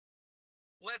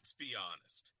Let's be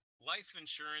honest. Life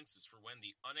insurance is for when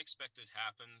the unexpected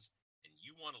happens and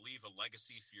you want to leave a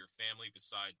legacy for your family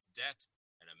besides debt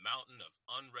and a mountain of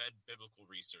unread biblical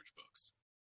research books.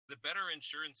 The Better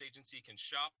Insurance Agency can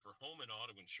shop for home and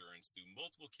auto insurance through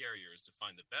multiple carriers to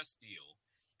find the best deal,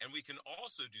 and we can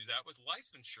also do that with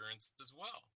life insurance as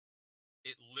well.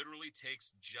 It literally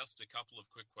takes just a couple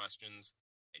of quick questions,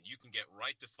 and you can get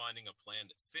right to finding a plan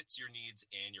that fits your needs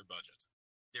and your budget.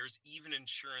 There's even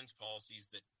insurance policies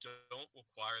that don't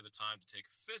require the time to take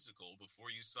a physical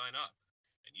before you sign up.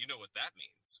 And you know what that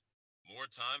means. More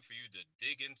time for you to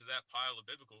dig into that pile of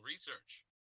biblical research.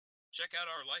 Check out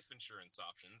our life insurance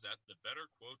options at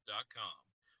thebetterquote.com.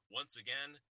 Once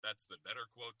again, that's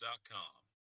thebetterquote.com.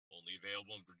 Only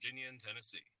available in Virginia and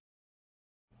Tennessee.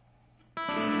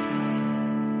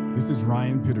 This is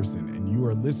Ryan Peterson, and you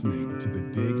are listening to the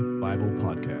Dig Bible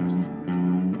Podcast.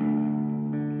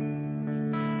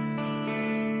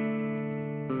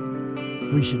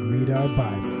 We should read our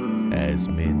Bible as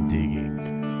men digging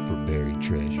for buried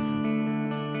treasure.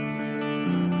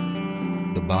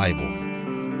 The Bible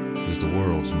is the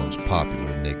world's most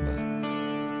popular enigma.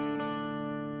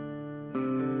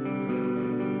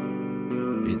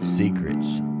 Its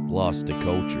secrets lost to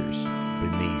cultures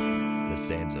beneath the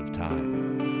sands of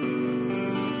time.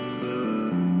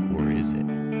 Or is it?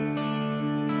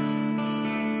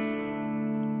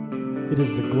 It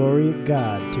is the glory of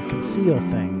God to conceal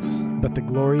things, but the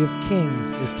glory of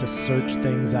kings is to search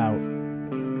things out.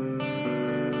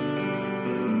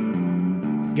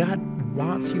 God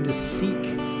wants you to seek,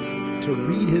 to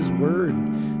read His Word,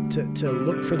 to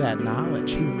look for that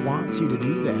knowledge. He wants you to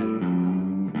do that.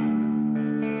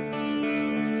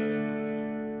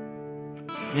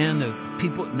 Man, the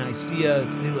people at Nicaea,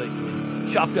 they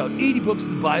chopped out 80 books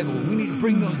of the Bible. We need to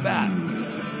bring those back.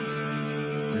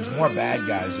 There's more bad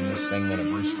guys in this thing than a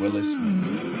Bruce Willis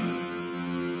movie.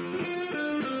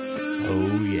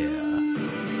 Oh, yeah.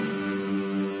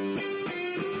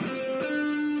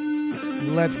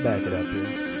 Let's back it up here.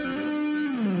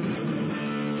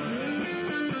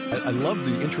 I love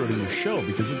the intro to your show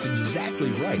because it's exactly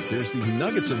right. There's these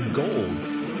nuggets of gold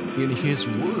in His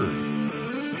Word.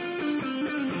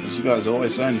 As you guys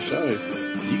always say on the show,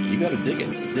 you got to dig it.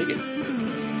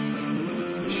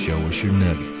 Show us your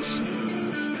nuggets.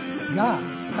 God,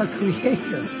 our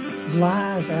Creator,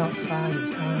 lies outside of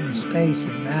time and space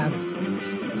and matter.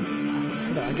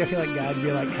 I feel like God'd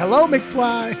be like, "Hello,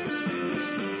 McFly."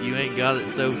 You ain't got it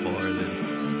so far,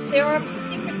 then. There are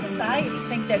secret societies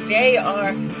think that they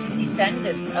are the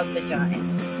descendants of the giant.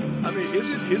 I mean,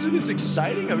 isn't this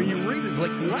exciting? I mean, you read it, it's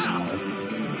like, wow.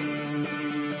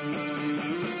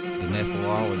 The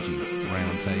Nephrology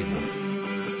Round Table.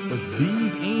 But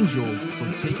these angels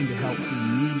were taken to help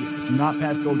immediately. Do not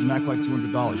pass go, do not collect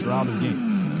 $200. You're out of the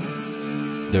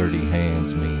game. Dirty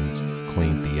hands means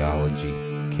clean theology.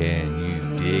 Can you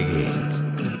dig it?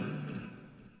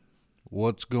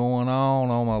 What's going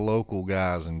on my local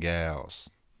guys and gals?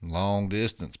 Long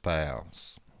distance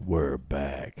pals. We're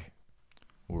back.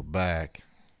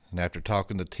 And after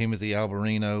talking to Timothy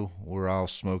Alberino, we're all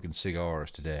smoking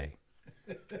cigars today.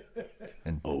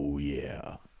 And oh,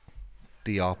 yeah.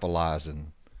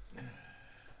 Theophilizing.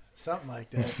 Something like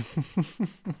that.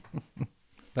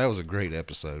 That was a great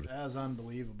episode. That was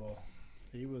unbelievable.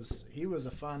 He was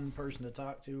a fun person to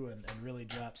talk to and really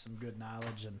dropped some good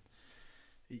knowledge, and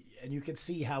you can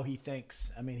see how he thinks.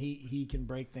 I mean, he can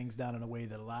break things down in a way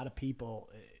that a lot of people,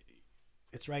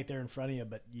 it's right there in front of you,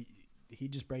 but he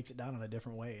just breaks it down in a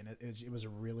different way, and it was a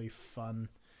really fun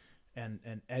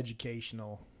and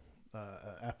educational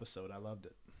episode. I loved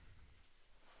it.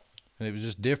 And it was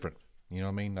just different. You know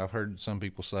what I mean? I've heard some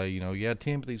people say, yeah,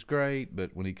 Timothy's great,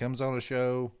 but when he comes on a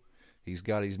show, he's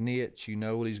got his niche. You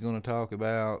know what he's going to talk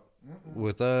about.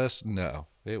 With us, no.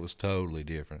 It was totally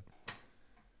different.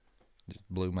 Just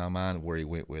blew my mind where he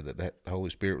went with it. That the Holy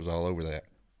Spirit was all over that.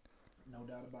 No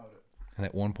doubt about it. And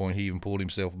at one point, he even pulled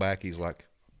himself back. He's like,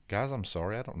 guys, I'm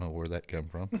sorry. I don't know where that come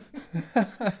from.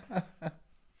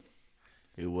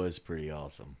 It was pretty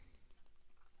awesome.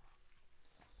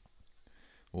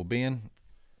 Well, Ben,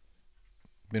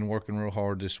 been working real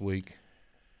hard this week.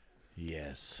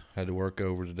 Yes. Had to work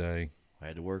over today.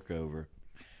 Had to work over.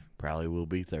 Probably will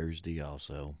be Thursday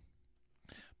also.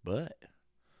 But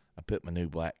I put my new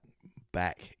black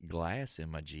back glass in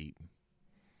my Jeep.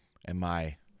 And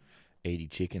my 80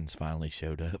 chickens finally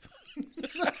showed up.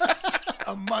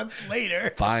 A month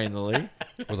later. Finally.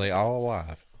 Were they all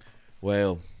alive?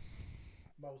 Well,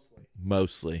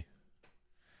 mostly.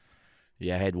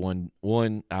 Yeah, I had one.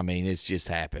 I mean, it just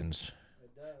happens.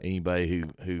 Anybody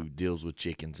who deals with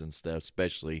chickens and stuff,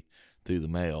 especially through the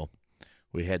mail.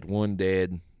 We had one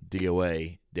dead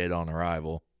DOA, dead on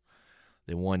arrival.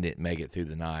 Then one didn't make it through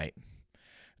the night.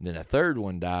 And then a third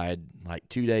one died like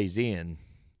 2 days in.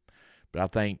 But I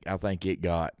think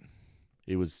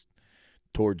it was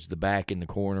towards the back in the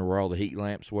corner where all the heat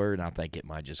lamps were, and I think it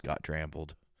might just got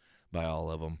trampled by all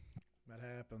of them. That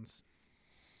happens.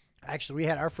 Actually, we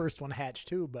had our first one hatched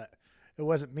too, but it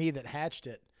wasn't me that hatched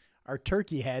it. Our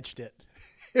turkey hatched it.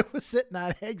 It was sitting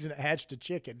on eggs, and it hatched a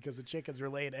chicken because the chickens were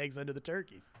laying eggs under the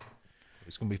turkeys.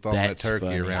 It's going to be following that turkey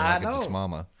funny. around like it's its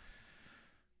mama.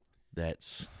 That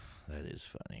is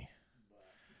funny.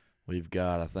 We've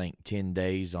got, I think, 10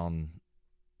 days on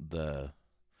the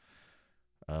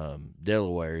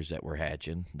Delawares that we're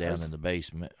hatching down in the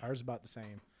basement. Ours about the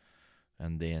same.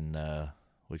 And then,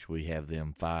 which we have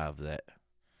them 5 that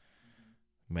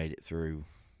made it through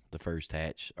the first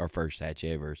hatch, our first hatch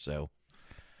ever. So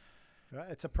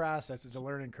it's a process. It's a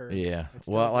learning curve. Yeah.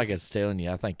 Well, like I was telling you,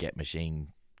 I think that machine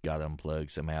got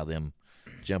unplugged somehow. Them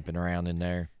jumping around in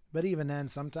there. But even then,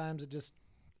 sometimes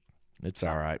it's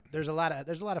all right. There's a lot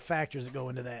of factors that go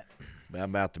into that. But I'm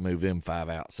about to move them 5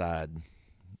 outside,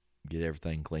 get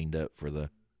everything cleaned up for the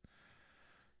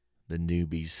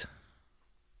newbies.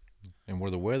 And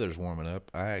where the weather's warming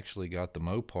up, I actually got the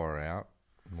Mopar out,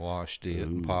 washed it,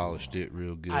 and polished it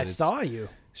real good. I saw you.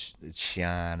 It's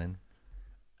shining.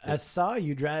 I saw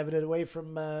you driving it away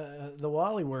from the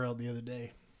Wally World the other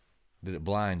day. Did it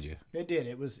blind you? It did.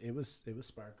 It was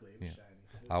sparkly. It was shiny.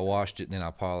 I washed it and then I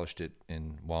polished it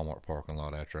in Walmart parking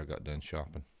lot after I got done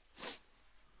shopping.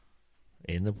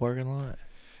 In the parking lot?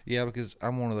 Yeah, because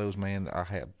I'm one of those, man, that I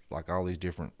have like all these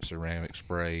different ceramic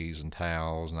sprays and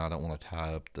towels, and I don't want to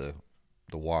tie up the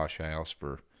wash house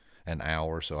for an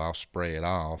hour, so I'll spray it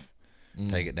off,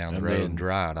 take it down the road and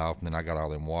dry it off, and then I got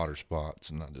all them water spots,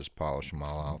 and I just polish them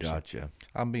all off. Gotcha. So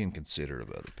I'm being considerate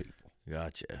of other people.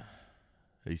 Gotcha.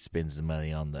 He spends the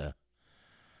money on the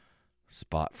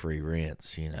spot-free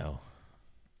rinse, you know.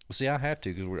 Well, see, I have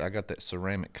to because I got that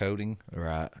ceramic coating.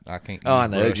 Right. I can't use I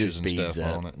know. It brushes just and beads stuff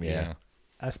up. on it. Yeah.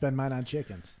 I spend mine on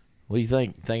chickens. What do you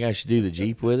think? Think I should do the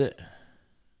Jeep with it?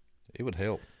 It would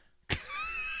help.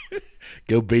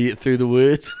 Go beat it through the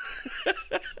woods?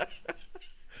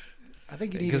 I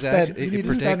think you need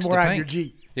to spend more on your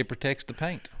Jeep. It protects the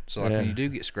paint. So like when you do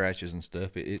get scratches and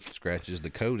stuff, it scratches the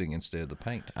coating instead of the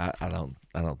paint. I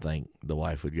don't think the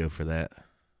wife would go for that.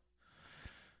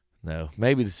 No,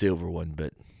 maybe the silver one,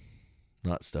 but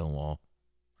not Stonewall.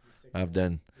 I've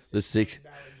done the $6.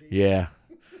 Yeah,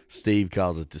 Steve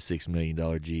calls it the $6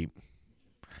 million Jeep.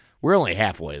 We're only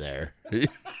halfway there.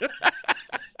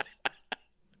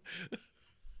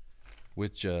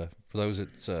 Which, for those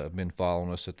that's been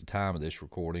following us at the time of this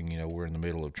recording, you know, we're in the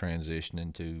middle of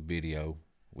transitioning to video.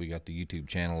 We got the YouTube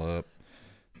channel up,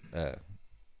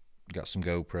 got some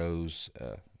GoPros.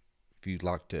 If you'd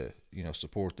like to, you know,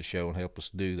 support the show and help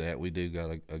us do that, we do got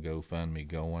a GoFundMe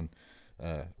going.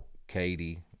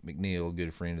 Katie McNeil, a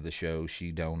good friend of the show,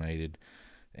 she donated,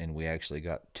 and we actually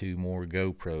got 2 more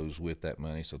GoPros with that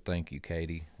money. So thank you,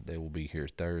 Katie. They will be here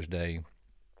Thursday.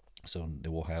 So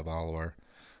we'll have all of our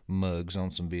mugs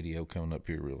on some video coming up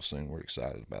here real soon. We're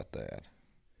excited about that.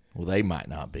 Well, they might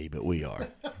not be, but we are.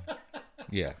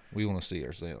 Yeah, we want to see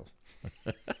ourselves.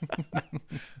 As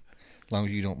long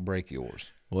as you don't break yours.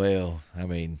 Well, I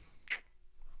mean,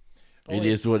 it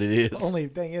is what it is. The only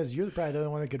thing is, you're probably the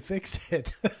only one that could fix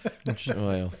it.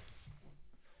 Well.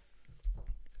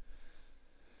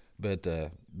 But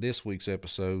this week's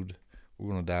episode,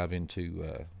 we're going to dive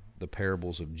into the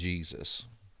parables of Jesus.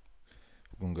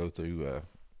 We're going to go through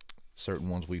certain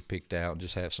ones we've picked out,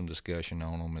 just have some discussion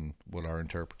on them and what our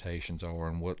interpretations are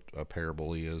and what a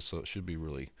parable is. So it should be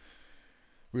really,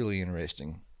 really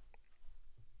interesting.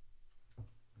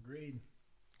 Agreed.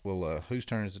 Well, whose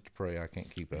turn is it to pray? I can't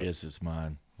keep up. Yes, it's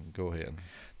mine. Go ahead.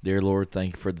 Dear Lord,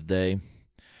 thank you for the day.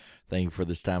 Thank you for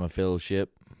this time of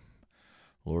fellowship.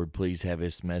 Lord, please have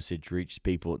this message reach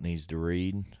people it needs to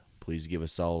read. Please give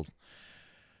us all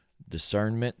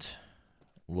discernment,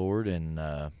 Lord, and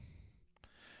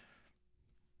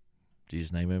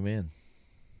Jesus' name, amen.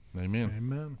 Amen.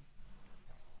 Amen.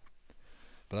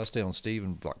 But I was telling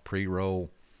Stephen, like pre-roll,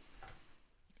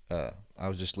 I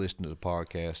was just listening to the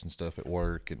podcast and stuff at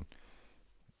work, and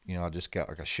you know, I just got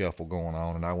like a shuffle going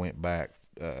on, and I went back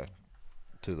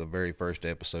to the very first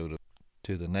episode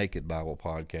to the Naked Bible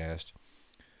podcast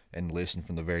and listened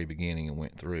from the very beginning and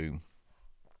went through.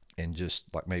 And just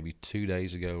like maybe 2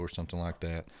 days ago or something like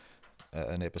that,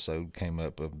 an episode came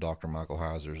up of Dr. Michael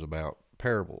Heiser's about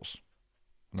parables.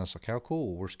 And I was like, how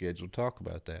cool, we're scheduled to talk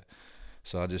about that.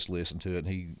 So I just listened to it, and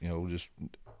he, you know, just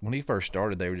when he first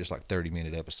started, they were just like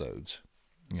 30-minute episodes.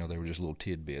 You know, they were just little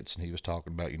tidbits, and he was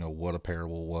talking about, you know, what a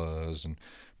parable was and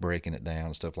breaking it down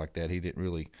and stuff like that. He didn't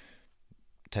really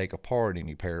take apart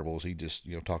any parables. He just,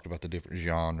 talked about the different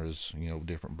genres,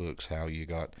 different books, how you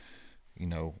got,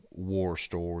 war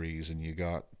stories, and you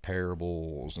got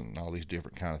parables and all these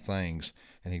different kind of things.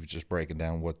 And he was just breaking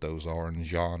down what those are and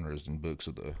genres and books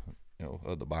of the,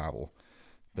 of the Bible.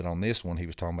 But on this one, he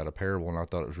was talking about a parable, and I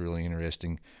thought it was really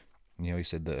interesting. He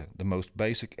said the most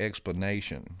basic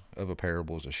explanation of a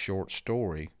parable is a short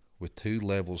story with two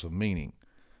levels of meaning: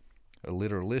 a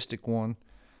literalistic one,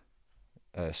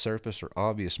 a surface or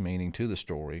obvious meaning to the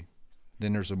story.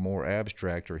 Then there's a more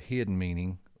abstract or hidden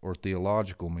meaning or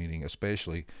theological meaning,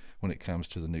 especially when it comes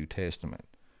to the New Testament.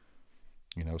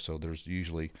 So there's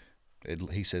usually,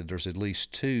 he said there's at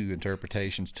least 2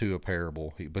 interpretations to a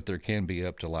parable, but there can be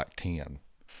up to like 10.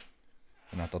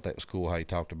 And I thought that was cool how he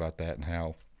talked about that, and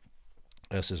how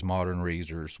us as modern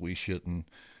readers, we shouldn't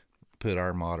put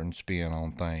our modern spin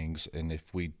on things. And if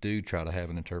we do try to have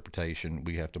an interpretation,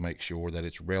 we have to make sure that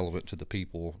it's relevant to the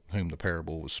people whom the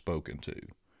parable was spoken to.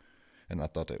 And I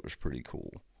thought that was pretty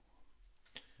cool.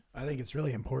 I think it's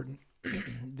really important.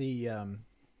 The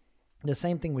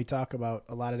same thing we talk about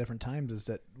a lot of different times is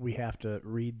that we have to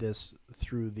read this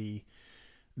through the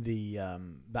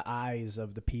eyes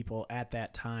of the people at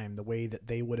that time, the way that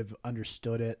they would have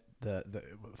understood it, the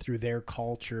through their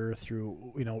culture,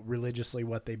 through religiously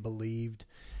what they believed,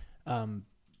 and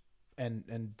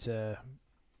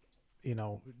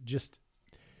just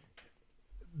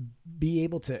be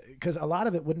able to, because a lot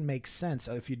of it wouldn't make sense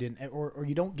if you didn't, or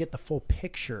you don't get the full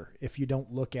picture if you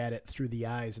don't look at it through the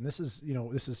eyes. And this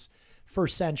is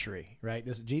first century, right?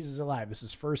 This Jesus is alive. This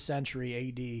is first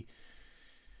century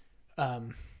AD.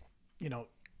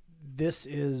 This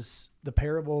is the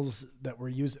parables that were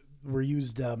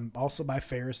used also by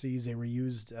Pharisees. They were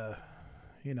used,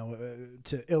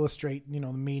 to illustrate, the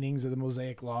meanings of the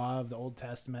Mosaic Law, of the Old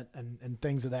Testament, and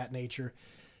things of that nature.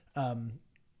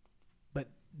 But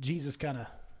Jesus kind of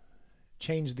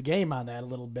changed the game on that a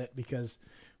little bit, because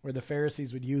where the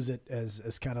Pharisees would use it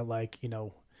as kind of like,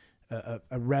 a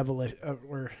revelation,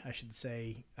 or I should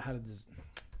say, how did this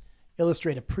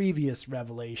illustrate a previous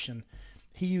revelation?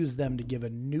 He used them to give a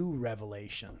new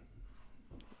revelation,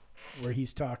 where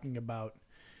he's talking about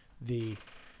the,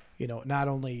 not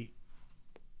only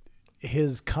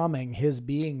his coming, his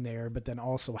being there, but then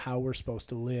also how we're supposed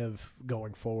to live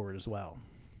going forward as well.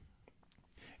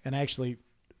 And actually,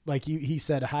 like he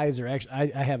said, Heiser,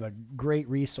 actually, I have a great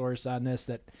resource on this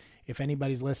that if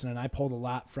anybody's listening, I pulled a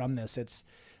lot from this. It's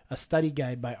a study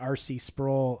guide by R.C.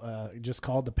 Sproul, just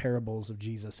called The Parables of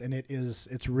Jesus. And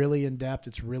it's really in-depth.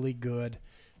 It's really good.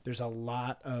 There's a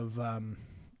lot of,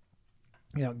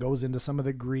 it goes into some of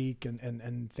the Greek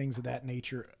and things of that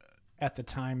nature at the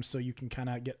time, so you can kind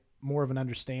of get more of an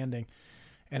understanding.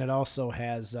 And it also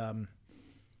has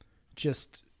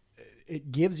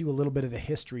it gives you a little bit of the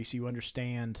history, so you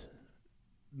understand,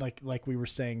 like we were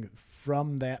saying,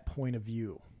 from that point of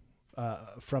view,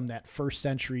 from that first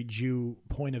century Jew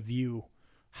point of view,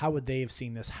 how would they have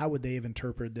seen this? How would they have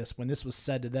interpreted this? When this was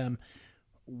said to them,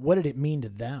 what did it mean to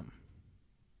them?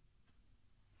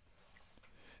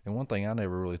 And one thing I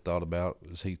never really thought about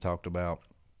is he talked about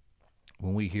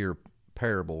when we hear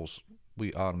parables,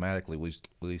 we automatically,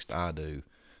 at least I do,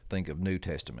 think of New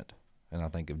Testament, and I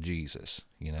think of Jesus,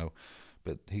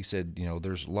 But he said,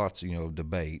 there's lots, of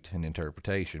debate and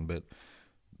interpretation, but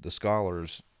the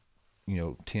scholars,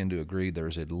 tend to agree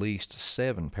there's at least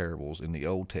 7 parables in the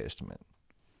Old Testament.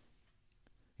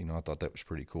 I thought that was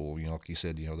pretty cool. Like you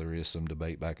said, there is some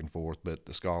debate back and forth, but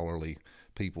the scholarly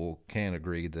people can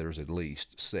agree there's at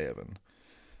least 7.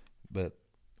 But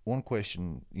one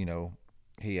question,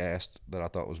 he asked that I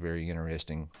thought was very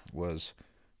interesting was,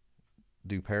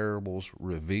 do parables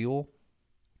reveal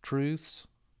truths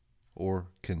or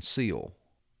conceal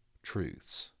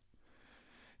truths?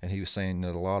 And he was saying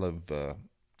that a lot of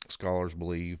scholars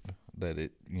believe that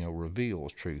it,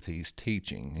 reveals truth. He's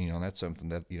teaching, and that's something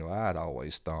that, I'd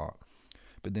always thought.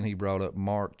 But then he brought up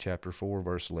Mark chapter 4,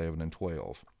 verse 11 and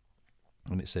 12.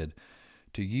 And it said,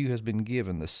 "To you has been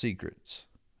given the secrets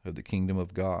of the kingdom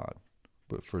of God,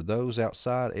 but for those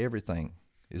outside everything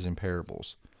is in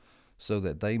parables, so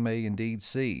that they may indeed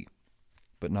see,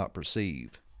 but not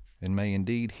perceive, and may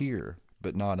indeed hear,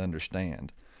 but not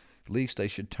understand, lest they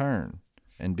should turn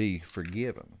and be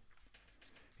forgiven."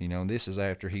 And this is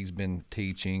after he's been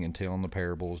teaching and telling the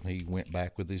parables, and he went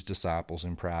back with his disciples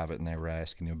in private, and they were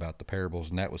asking him about the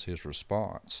parables, and that was his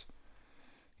response.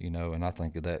 And I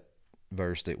think of that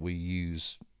verse that we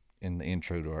use in the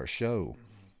intro to our show.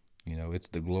 It's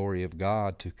the glory of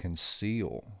God to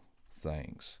conceal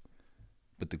things,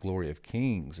 but the glory of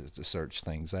kings is to search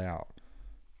things out.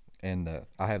 And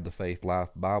I have the Faith Life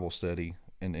Bible study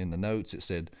and in the notes it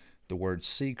said the word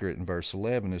secret in verse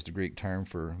 11 is the Greek term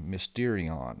for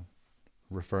mysterion,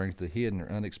 referring to the hidden or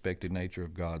unexpected nature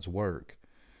of God's work.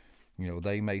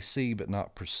 They may see but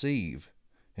not perceive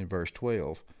in verse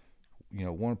 12.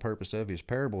 One purpose of his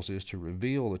parables is to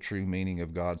reveal the true meaning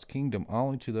of God's kingdom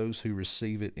only to those who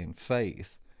receive it in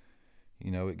faith.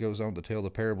 It goes on to tell the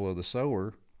parable of the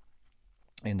sower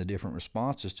and the different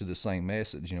responses to the same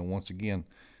message. Once again,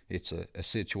 it's a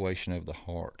situation of the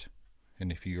heart.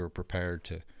 And if you are prepared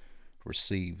to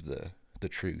receive the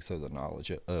truth or the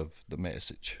knowledge of the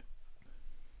message.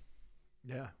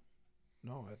 Yeah.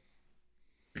 No, it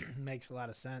makes a lot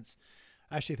of sense.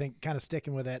 I actually think, kind of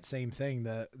sticking with that same thing,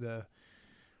 the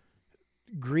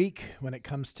Greek, when it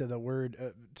comes to the word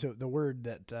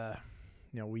that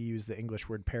we use the English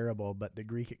word parable, but the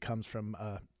Greek, it comes from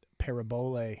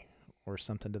parabole or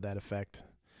something to that effect.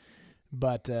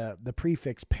 But the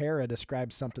prefix para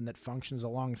describes something that functions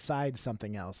alongside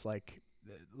something else, like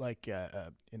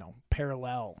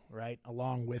parallel, right,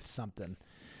 along with something.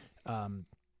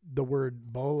 The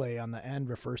word bole on the end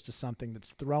refers to something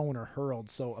that's thrown or hurled.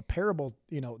 So a parable,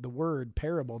 the word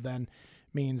parable then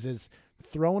means is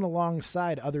thrown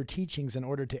alongside other teachings in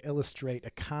order to illustrate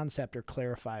a concept or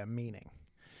clarify a meaning.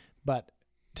 But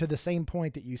to the same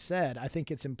point that you said, I think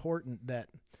it's important that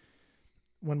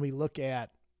when we look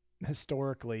at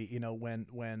historically,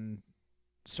 when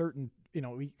certain,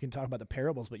 we can talk about the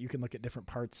parables, but you can look at different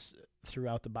parts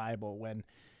throughout the Bible when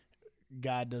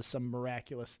God does some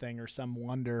miraculous thing or some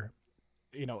wonder,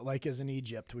 like as in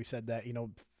Egypt, we said that,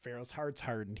 Pharaoh's heart's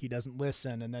hardened. He doesn't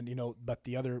listen. And then, but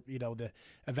the other,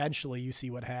 eventually you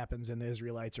see what happens and the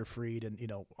Israelites are freed and,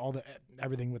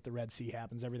 everything with the Red Sea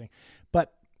happens, everything.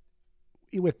 But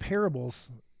with parables,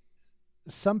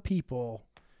 some people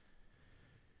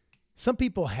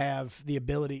have the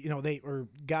ability, or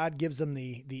God gives them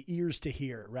the ears to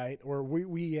hear, right? Or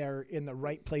we are in the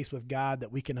right place with God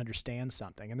that we can understand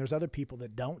something. And there's other people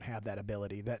that don't have that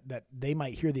ability, that they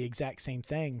might hear the exact same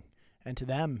thing, and to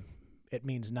them it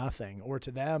means nothing. Or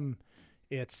to them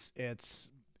it's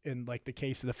in like the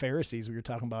case of the Pharisees we were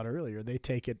talking about earlier, they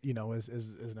take it, as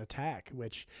an attack,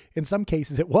 which in some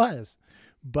cases it was.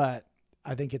 But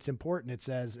I think it's important. It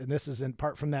says, and this is in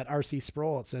part from that R.C.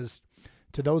 Sproul, it says,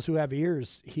 to those who have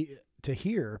ears to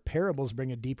hear, parables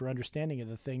bring a deeper understanding of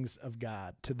the things of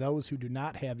God. To those who do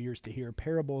not have ears to hear,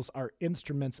 parables are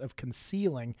instruments of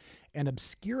concealing and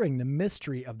obscuring the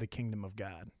mystery of the kingdom of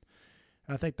God.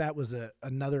 And I think that was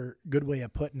another good way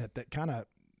of putting it that kind of,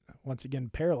 once again,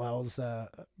 parallels,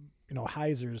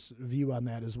 Heiser's view on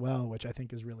that as well, which I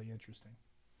think is really interesting.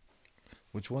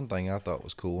 Which one thing I thought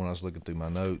was cool when I was looking through my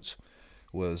notes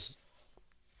was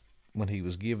when he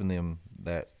was giving them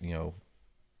that,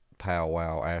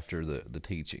 powwow after the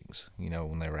teachings,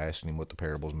 when they were asking him what the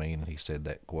parables mean, and he said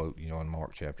that quote, in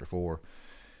Mark chapter 4.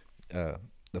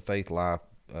 The Faith Life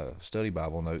Study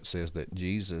Bible note says that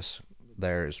Jesus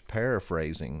there is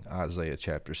paraphrasing Isaiah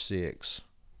chapter 6,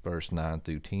 verse 9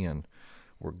 through 10,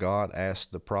 where God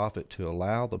asked the prophet to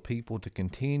allow the people to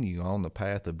continue on the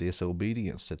path of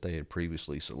disobedience that they had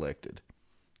previously selected.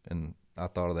 And I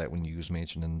thought of that when you was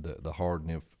mentioning the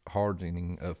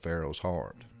hardening of Pharaoh's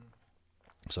heart.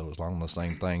 Mm-hmm. So it's along the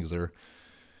same things.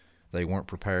 They weren't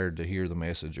prepared to hear the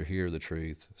message or hear the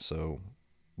truth. So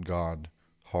God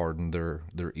hardened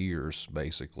their ears,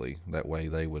 basically. That way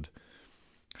they would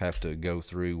have to go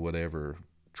through whatever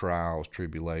trials,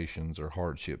 tribulations, or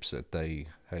hardships that they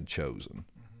had chosen.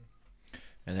 Mm-hmm.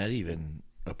 And that even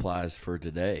applies for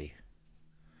today.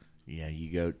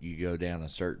 You go down a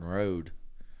certain road,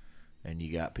 and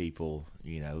you got people,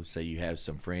 say you have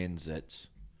some friends that's,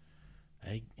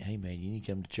 hey man, you need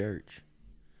to come to church.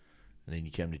 And then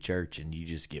you come to church and you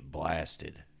just get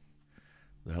blasted.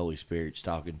 The Holy Spirit's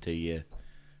talking to you.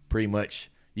 Pretty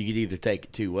much, you could either take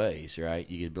it two ways, right?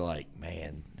 You could be like,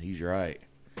 man, he's right.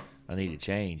 I need to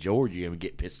change. Or you're going to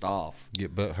get pissed off.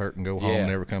 Get butt hurt and go home and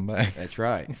never come back. That's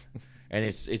right. And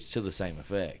it's to the same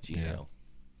effect, you know.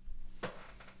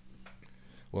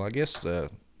 Well, I guess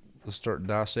let's start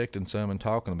dissecting some and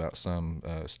talking about some.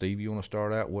 Steve, you want to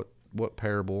start out? What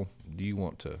parable do you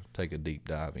want to take a deep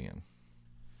dive in?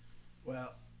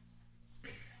 Well,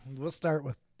 we'll start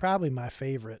with probably my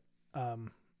favorite,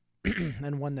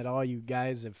 and one that all you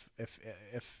guys, if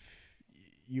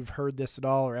you've heard this at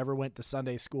all or ever went to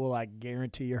Sunday school, I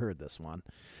guarantee you heard this one.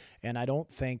 And I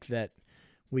don't think that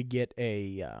we get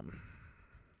a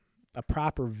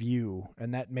proper view,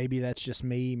 and that maybe that's just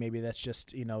me, maybe that's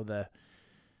just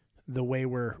the way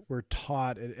we're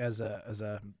taught as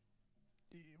a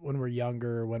when we're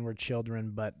younger, when we're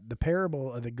children. But the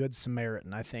parable of the Good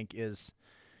Samaritan, I think, is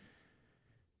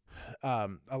a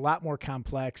lot more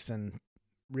complex and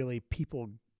really people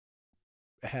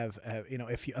have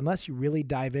unless you really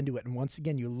dive into it, and once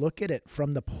again you look at it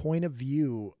from the point of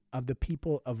view of the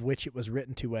people of which it was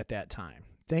written to at that time.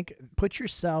 Put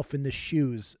yourself in the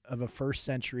shoes of a first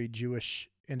century Jewish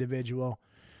individual,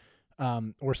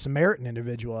 or Samaritan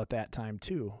individual at that time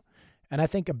too. And I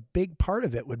think a big part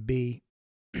of it would be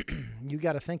you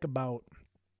got to think about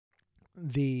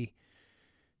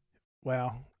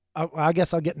I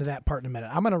guess I'll get into that part in a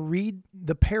minute. I'm going to read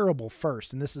the parable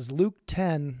first, and this is Luke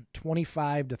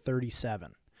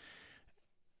 10:25-37.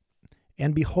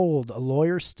 And behold, a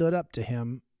lawyer stood up to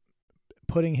him,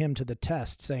 putting him to the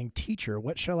test, saying, Teacher,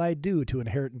 what shall I do to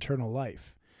inherit eternal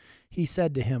life? He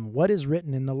said to him, What is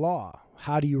written in the law?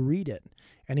 How do you read it?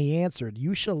 And he answered,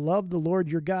 You shall love the Lord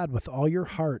your God with all your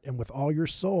heart and with all your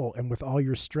soul and with all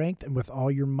your strength and with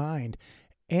all your mind,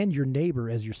 and your neighbor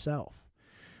as yourself.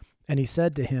 And he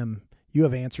said to him, You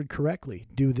have answered correctly.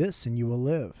 Do this and you will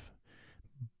live.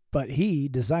 But he,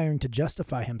 desiring to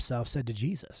justify himself, said to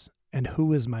Jesus, And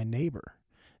who is my neighbor?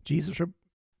 Jesus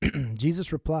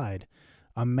replied,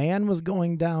 A man was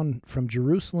going down from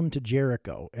Jerusalem to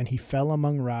Jericho, and he fell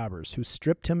among robbers, who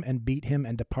stripped him and beat him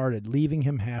and departed, leaving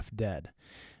him half dead.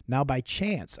 Now by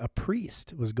chance a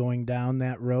priest was going down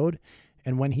that road,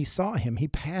 and when he saw him, he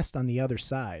passed on the other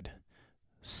side.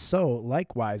 So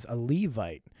likewise a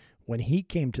Levite, when he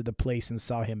came to the place and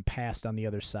saw him, passed on the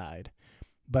other side.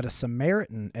 But a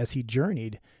Samaritan, as he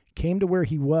journeyed, came to where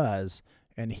he was,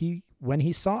 and when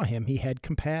he saw him, he had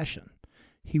compassion.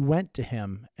 He went to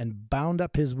him and bound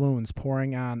up his wounds,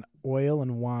 pouring on oil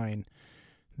and wine.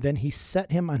 Then he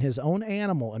set him on his own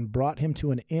animal and brought him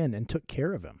to an inn and took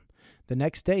care of him. The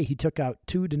next day he took out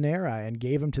 2 denarii and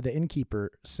gave him to the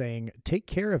innkeeper, saying, Take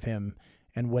care of him,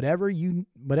 and whatever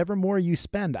more you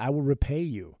spend, I will repay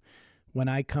you when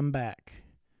I come back.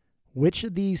 Which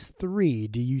of these 3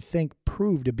 do you think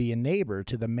proved to be a neighbor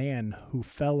to the man who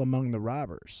fell among the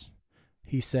robbers?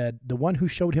 He said, The one who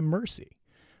showed him mercy.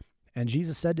 And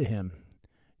Jesus said to him,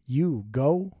 You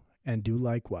go and do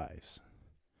likewise.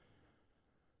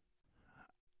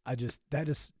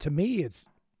 To me, it's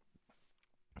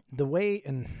the way,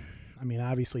 and I mean,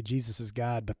 obviously Jesus is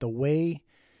God, but the way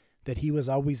that he was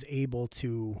always able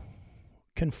to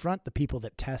confront the people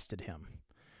that tested him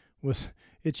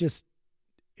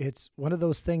it's one of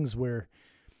those things where,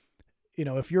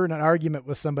 if you're in an argument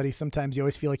with somebody, sometimes you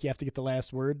always feel like you have to get the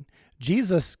last word.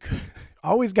 Jesus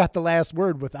always got the last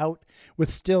word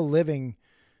with still living,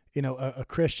 a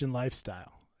Christian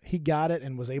lifestyle. He got it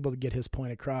and was able to get his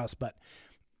point across. But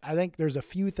I think there's a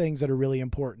few things that are really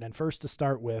important. And first, to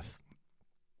start with,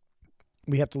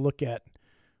 we have to look at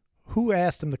who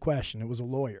asked him the question. It was a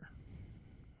lawyer,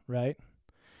 right?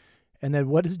 And then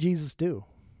what does Jesus do?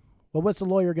 Well, what's the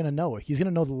lawyer going to know? He's going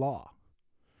to know the law.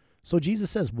 So Jesus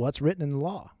says, what's written in the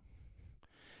law?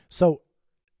 So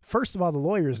first of all, the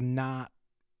lawyer is not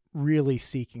really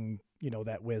seeking,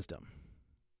 that wisdom,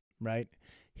 right?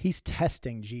 He's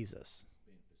testing Jesus.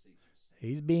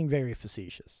 He's being very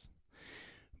facetious.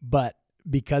 But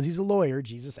because he's a lawyer,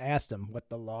 Jesus asked him what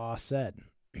the law said.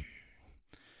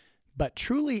 But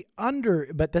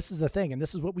but this is the thing, and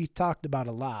this is what we talked about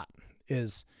a lot,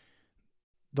 is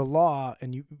the law,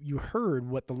 and you heard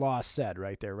what the law said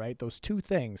right there, right? Those 2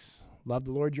 things, love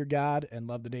the Lord your God and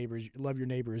love your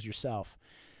neighbor as yourself.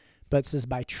 But it says,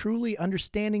 by truly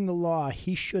understanding the law,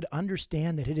 he should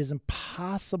understand that it is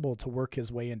impossible to work his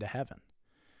way into heaven.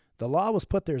 The law was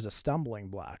put there as a stumbling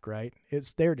block, right?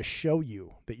 It's there to show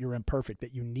you that you're imperfect,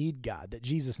 that you need God, that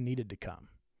Jesus needed to come.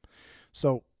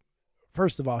 So,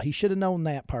 first of all, he should have known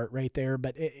that part right there,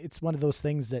 but it's one of those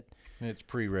things that... It's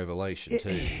pre-revelation, too.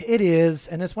 It is,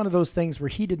 and it's one of those things where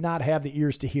he did not have the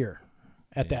ears to hear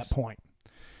at that point.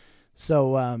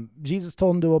 So Jesus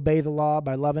told him to obey the law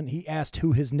by loving. He asked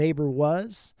who his neighbor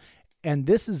was, and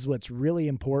this is what's really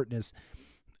important is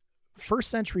first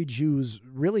century Jews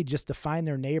really just defined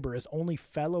their neighbor as only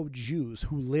fellow Jews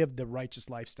who lived the righteous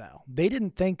lifestyle. They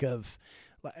didn't think of...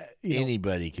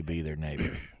 anybody could be their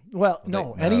neighbor. Well,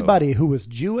 no, anybody who was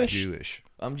Jewish.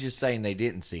 I'm just saying they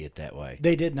didn't see it that way.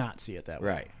 They did not see it that way.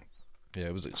 Right. Yeah,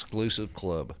 it was exclusive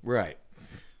club. Right.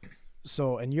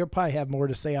 So, and you'll probably have more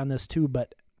to say on this too,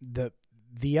 but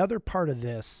the other part of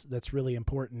this that's really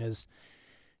important is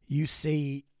you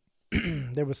see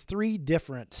there was 3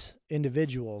 different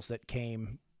individuals that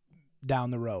came down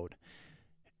the road.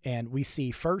 And we see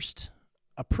first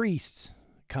a priest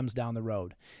comes down the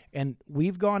road. And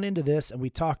we've gone into this and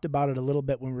we talked about it a little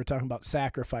bit when we were talking about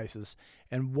sacrifices,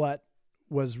 and what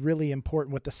was really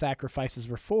important, what the sacrifices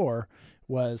were for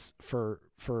was for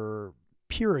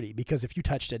purity, because if you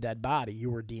touched a dead body,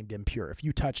 you were deemed impure. If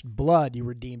you touched blood, you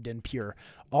were deemed impure.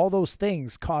 All those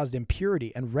things caused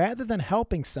impurity. And rather than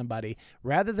helping somebody,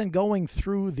 rather than going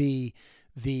through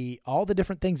all the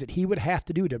different things that he would have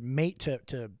to do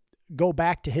to go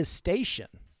back to his station,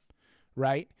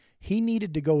 right? He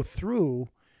needed to go through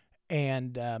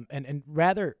and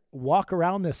rather walk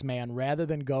around this man rather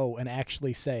than go and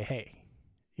actually say, hey,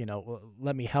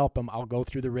 let me help him. I'll go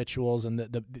through the rituals and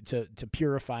to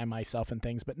purify myself and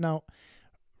things. But no,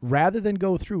 rather than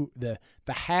go through the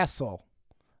hassle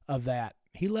of that,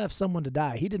 he left someone to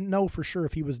die. He didn't know for sure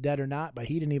if he was dead or not, but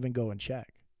he didn't even go and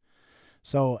check.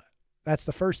 So that's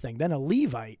the first thing. Then a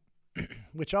Levite,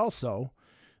 which also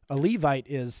a Levite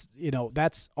is,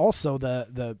 that's also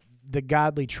the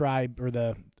godly tribe, or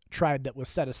the tribe that was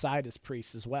set aside as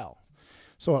priests as well.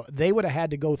 So they would have had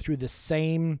to go through the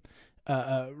same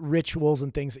rituals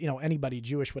and things. Anybody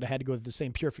Jewish would have had to go through the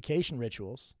same purification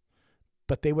rituals,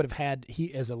 but they would have had,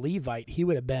 as a Levite, he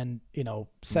would have been,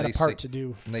 set apart to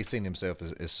do. And they seen himself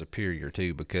as superior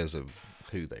too because of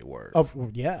who they were.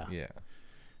 Yeah.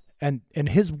 And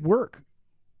his work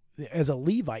as a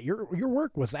Levite, your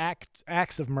work was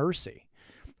acts of mercy,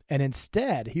 and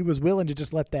instead he was willing to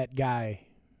just let that guy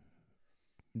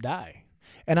die.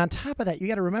 And on top of that, you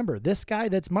got to remember, this guy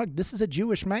that's mugged, this is a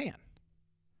Jewish man.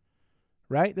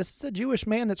 Right? This is a Jewish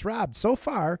man that's robbed. So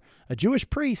far, a Jewish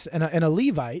priest and a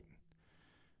Levite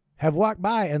have walked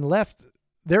by and left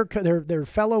their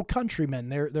fellow countrymen,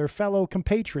 their fellow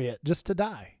compatriot, just to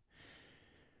die.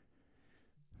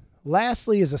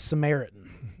 Lastly is a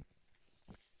Samaritan.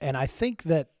 And I think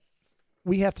that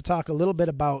we have to talk a little bit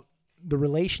about the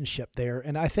relationship there.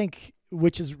 And I think,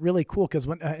 which is really cool, because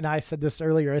and I said this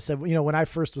earlier, I said, when I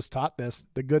first was taught this,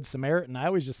 the Good Samaritan, I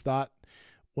always just thought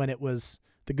when it was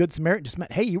the Good Samaritan just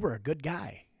meant, hey, you were a good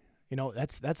guy.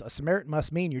 That's a Samaritan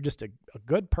must mean you're just a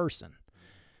good person.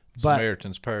 But,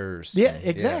 Samaritan's purse. Yeah,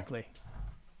 exactly.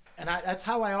 Yeah. And that's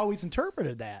how I always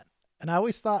interpreted that. And I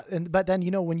always thought, but then,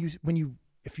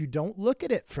 if you don't look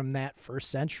at it from that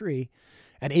first century,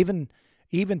 and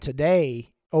even today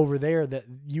over there, that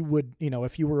you would,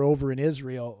 if you were over in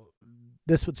Israel,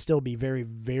 this would still be very,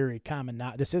 very common.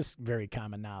 This is very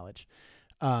common knowledge.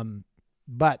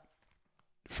 But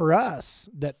for us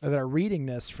that are reading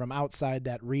this from outside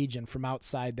that region, from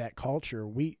outside that culture,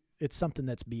 it's something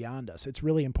that's beyond us. It's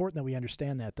really important that we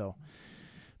understand that, though.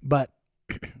 But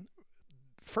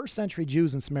first century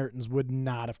Jews and Samaritans would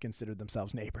not have considered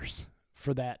themselves neighbors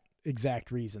for that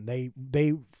exact reason.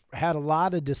 They had a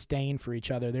lot of disdain for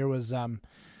each other. There was a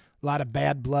lot of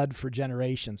bad blood for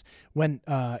generations. When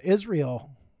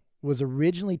Israel was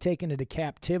originally taken into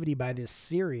captivity by the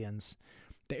Assyrians,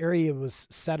 the area was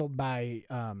settled by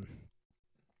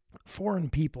foreign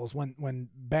peoples. When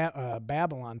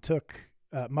Babylon took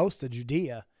most of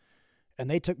Judea, and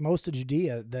they took most of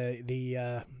Judea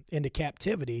into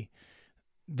captivity,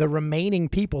 the remaining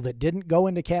people that didn't go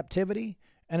into captivity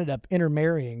ended up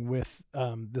intermarrying with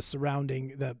the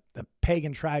surrounding the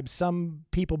pagan tribes. Some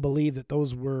people believe that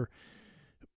those were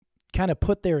kind of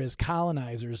put there as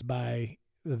colonizers by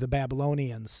the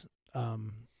Babylonians.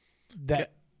 Go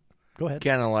ahead.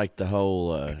 Kind of like the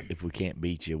whole if we can't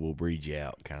beat you, we'll breed you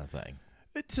out kind of thing.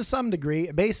 To some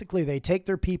degree. Basically, they take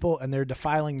their people and they're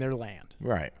defiling their land.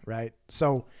 Right.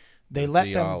 So they their let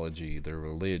theology, their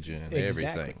religion, and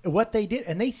everything. What they did,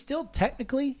 and they still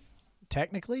technically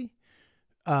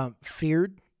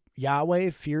feared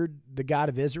Yahweh, feared the God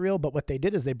of Israel, but what they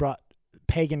did is they brought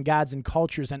pagan gods and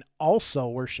cultures and also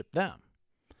worshiped them.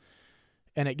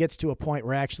 And it gets to a point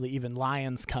where actually even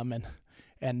lions come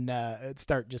and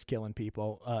start just killing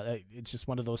people. It's just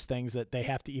one of those things that they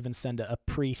have to even send a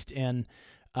priest in.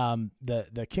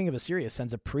 The king of Assyria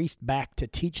sends a priest back to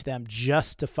teach them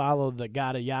just to follow the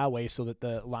God of Yahweh so that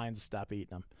the lions stop eating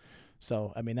them.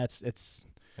 So, I mean, it's...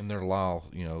 And their law,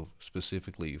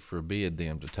 specifically forbid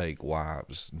them to take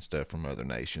wives and stuff from other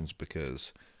nations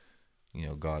because,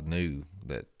 God knew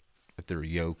that if their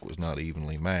yoke was not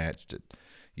evenly matched, that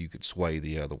you could sway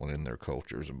the other one in their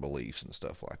cultures and beliefs and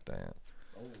stuff like that.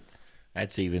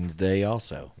 That's even today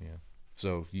also. Yeah.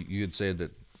 So you had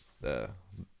said that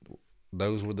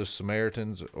those were the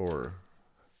Samaritans, or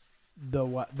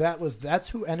that's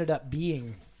who ended up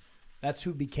being. That's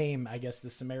who became, I guess, the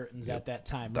Samaritans at that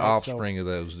time. The right? offspring of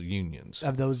those unions.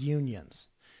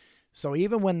 So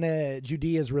even when the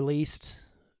Judea is released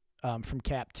from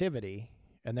captivity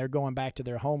and they're going back to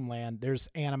their homeland, there's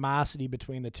animosity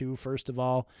between the two. First of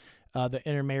all, the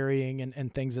intermarrying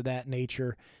and things of that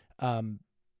nature. And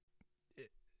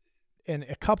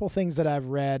a couple things that I've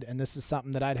read, and this is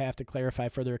something that I'd have to clarify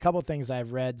further, a couple things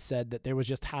I've read said that there was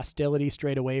just hostility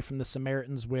straight away from the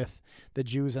Samaritans with the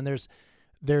Jews. And there's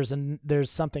There's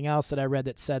something else that I read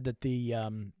that said that the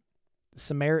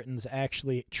Samaritans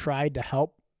actually tried to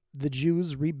help the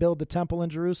Jews rebuild the temple in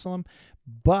Jerusalem,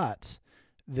 but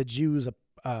the Jews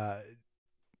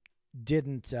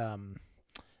didn't.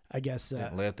 I guess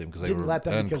didn't let them because they didn't were let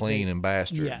them unclean and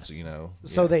bastards. Yes. You know,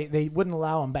 so they wouldn't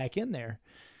allow them back in there,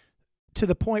 to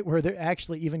the point where they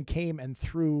actually even came and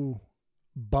threw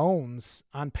bones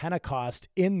on Pentecost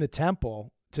in the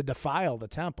temple to defile the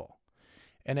temple,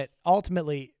 and it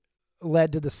ultimately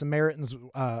led to the Samaritans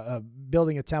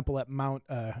building a temple at Mount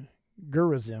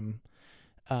Gerizim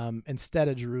instead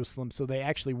of Jerusalem. So they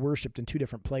actually worshipped in two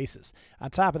different places. On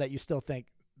top of that, you still think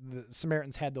the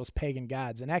Samaritans had those pagan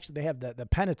gods, and actually they have the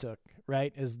Pentateuch,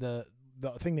 right? Is the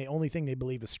only thing they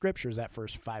believe is Scripture is that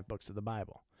first 5 books of the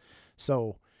Bible.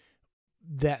 So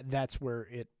that's where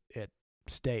it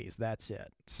stays. That's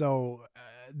it. So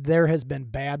there has been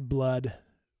bad blood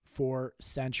for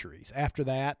centuries. After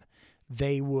that,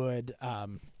 they would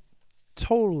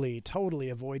totally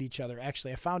avoid each other.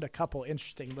 Actually, I found a couple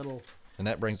interesting little. And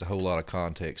that brings a whole lot of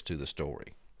context to the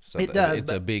story. So it does.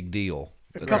 It's a big deal.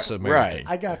 Right.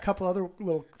 I got a couple other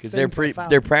little because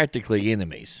they're practically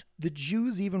enemies. The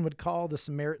Jews even would call the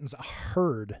Samaritans a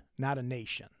herd, not a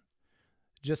nation,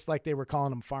 just like they were calling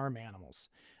them farm animals.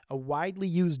 A widely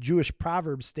used Jewish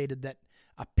proverb stated that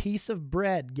a piece of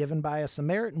bread given by a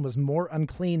Samaritan was more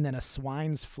unclean than a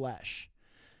swine's flesh.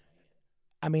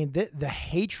 I mean, the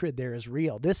hatred there is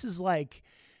real. This is like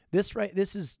this, right?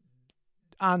 This is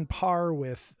on par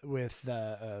with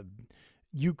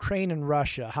Ukraine and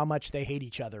Russia, how much they hate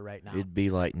each other right now. It'd be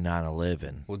like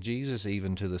 9/11. Well, Jesus,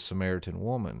 even to the Samaritan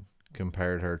woman,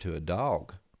 compared her to a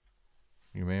dog.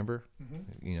 You remember?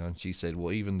 Mm-hmm. You know, and she said,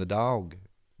 well, even the dog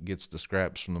gets the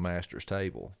scraps from the master's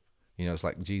table. You know, it's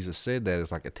like Jesus said that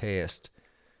as like a test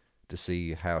to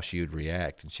see how she would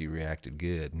react, and she reacted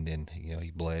good. And then, you know,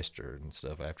 he blessed her and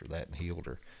stuff after that and healed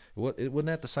her. Wasn't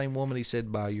that the same woman he said,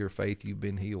 by your faith you've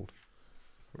been healed?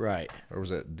 Right. Or was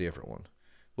that a different one?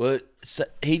 Well,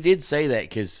 he did say that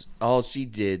because all she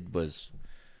did was,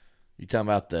 you talking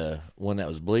about the one that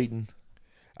was bleeding?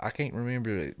 I can't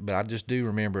remember it, but I just do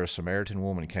remember a Samaritan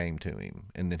woman came to him,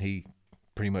 and then he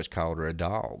pretty much called her a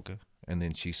dog. And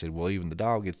then she said, well, even the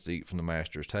dog gets to eat from the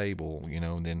master's table, you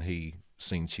know, and then he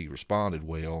seen she responded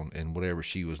well, and whatever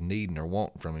she was needing or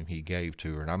wanting from him, he gave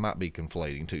to her. And I might be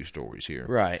conflating two stories here.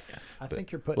 Right. I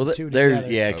think you're putting two together.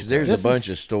 Together. Yeah, because there's a bunch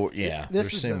of stories. Yeah.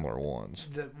 There's similar ones.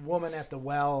 The woman at the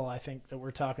well, I think, that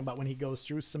we're talking about when he goes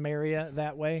through Samaria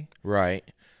that way. Right.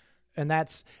 And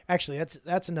that's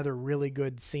another really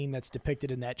good scene that's depicted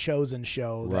in that Chosen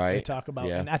show that right. they talk about.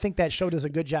 Yeah. And I think that show does a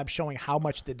good job showing how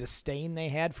much the disdain they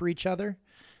had for each other,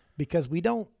 because we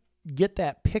don't get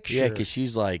that picture. Yeah, because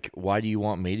she's like, why do you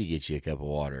want me to get you a cup of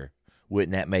water?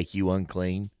 Wouldn't that make you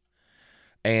unclean?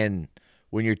 And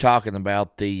when you're talking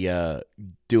about the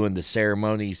doing the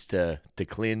ceremonies to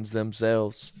cleanse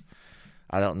themselves,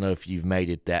 I don't know if you've made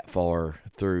it that far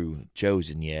through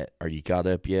Chosen yet. Are you caught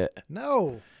up yet?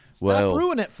 No. Stop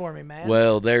ruining it for me, man.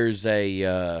 Well, there's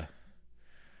the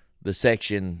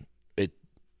section.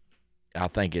 I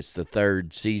think it's the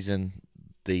 3rd season.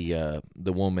 The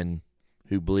woman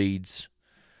who bleeds,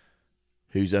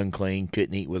 who's unclean,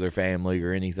 couldn't eat with her family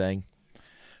or anything.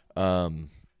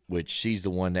 Which she's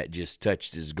the one that just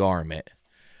touched his garment.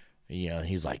 You know,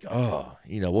 he's like, oh,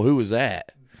 you know, well, who was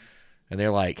that? And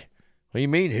they're like, what do you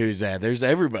mean, who's that? There's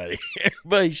everybody.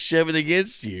 Everybody's shoving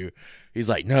against you. He's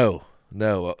like, no,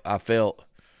 I felt,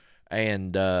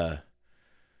 and I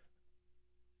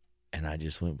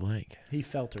just went blank. He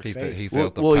felt her faith. He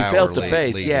felt the power. He felt the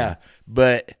faith, leading. yeah.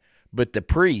 But the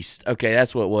priest, okay,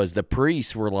 that's what it was. The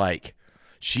priests were like,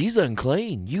 she's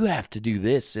unclean. You have to do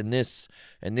this and this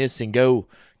and this, and go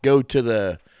to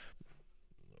the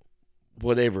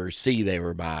whatever sea they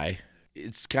were by.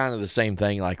 It's kind of the same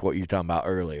thing like what you were talking about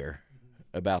earlier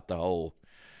about the whole,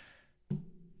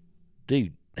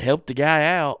 dude, help the guy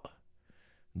out.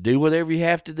 Do whatever you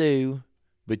have to do,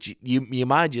 but you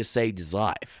might just saved his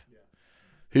life. Yeah.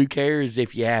 Who cares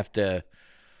if you have to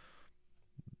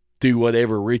do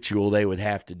whatever ritual they would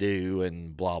have to do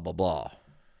and blah blah blah.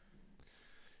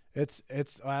 I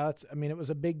mean, it was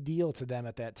a big deal to them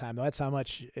at that time. That's how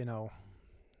much, you know,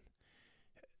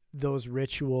 those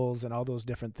rituals and all those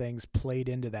different things played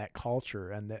into that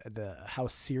culture, and the how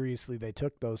seriously they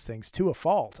took those things, to a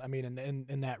fault. I mean,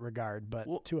 in that regard,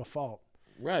 but to a fault.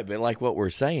 Right, but like what we're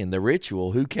saying, the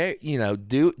ritual, who cares? You know,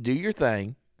 do your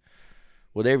thing,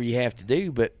 whatever you have to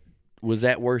do, but was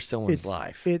that worth someone's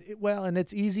life? Well, and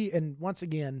it's easy, and once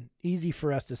again, easy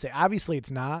for us to say. Obviously,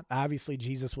 it's not. Obviously,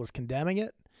 Jesus was condemning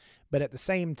it, but at the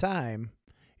same time,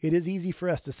 it is easy for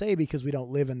us to say because we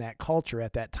don't live in that culture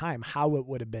at that time, how it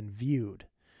would have been viewed.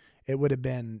 It would have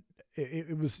been,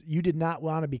 it was, you did not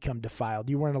want to become defiled.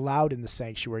 You weren't allowed in the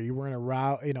sanctuary. You weren't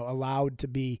allowed to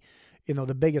be,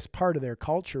 the biggest part of their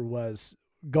culture was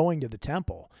going to the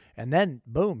temple. And then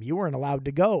boom, you weren't allowed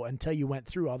to go until you went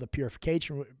through all the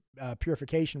purification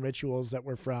rituals that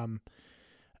were from,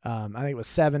 I think it was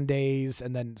 7 days,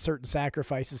 and then certain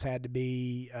sacrifices had to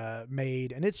be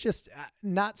made. And it's just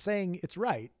not saying it's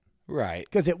right. Right.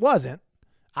 Because it wasn't.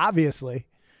 Obviously,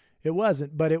 it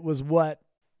wasn't. But it was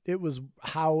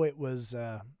how it was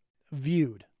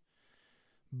viewed.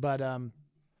 But kind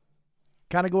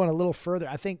of going a little further,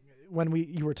 I think when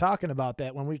you were talking about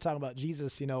that, when we were talking about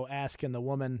Jesus, asking the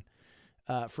woman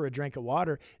for a drink of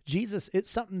water, Jesus, it's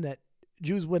something that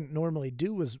Jews wouldn't normally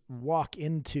do, was walk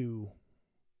into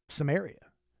Samaria.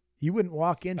 You wouldn't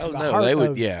walk into the heart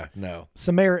of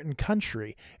Samaritan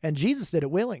country. And Jesus did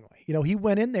it willingly. He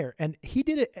went in there and he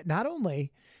did it. Not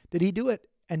only did he do it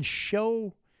and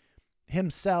show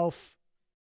himself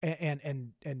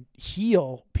and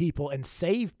heal people and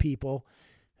save people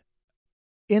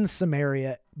in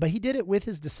Samaria, but he did it with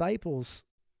his disciples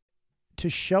to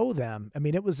show them. I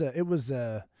mean, it was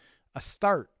a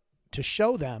start to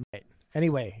show them.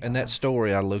 Anyway. And that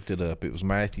story, I looked it up. It was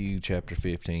Matthew chapter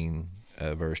 15,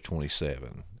 verse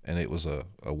 27. And it was a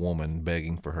woman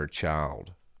begging for her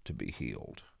child to be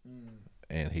healed.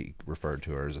 And he referred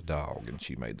to her as a dog. And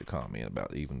she made the comment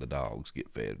about even the dogs get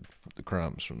fed the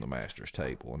crumbs from the master's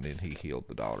table. And then he healed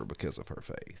the daughter because of her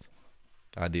faith.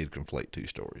 I did conflate two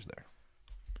stories there.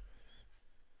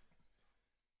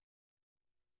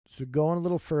 So going a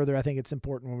little further, I think it's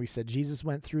important when we said Jesus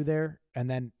went through there, and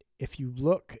then if you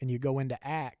look and you go into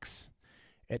Acts,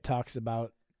 it talks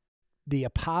about the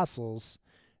apostles,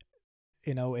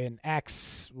 in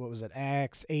Acts,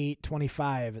 Acts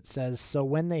 8:25, it says, so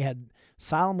when they had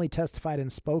solemnly testified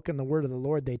and spoken the word of the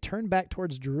Lord, they turned back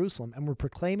towards Jerusalem and were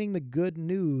proclaiming the good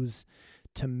news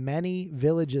to many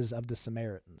villages of the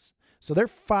Samaritans. So they're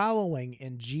following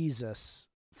in Jesus'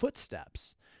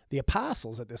 footsteps. The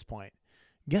apostles at this point.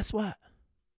 Guess what?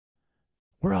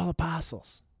 We're all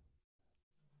apostles.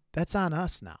 That's on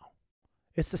us now.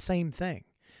 It's the same thing.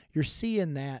 You're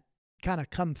seeing that kind of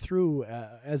come through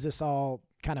as this all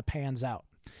kind of pans out.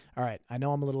 All right, I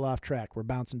know I'm a little off track. We're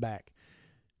bouncing back.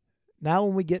 Now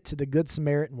when we get to the Good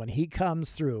Samaritan, when he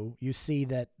comes through, you see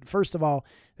that, first of all,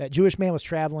 that Jewish man was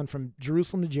traveling from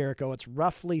Jerusalem to Jericho. It's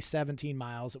roughly 17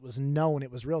 miles. It was known.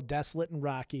 It was real desolate and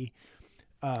rocky.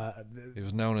 It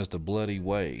was known as the Bloody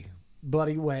Way.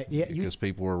 Bloody Way. Yeah, because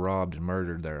people were robbed and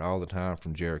murdered there all the time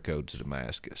from Jericho to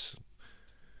Damascus.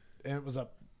 And it was a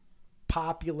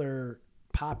popular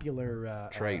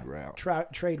trade route.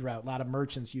 Trade route. A lot of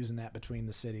merchants using that between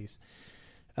the cities.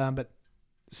 But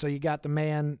so you got the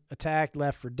man attacked,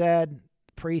 left for dead.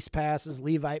 Priest passes,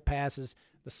 Levite passes.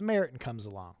 The Samaritan comes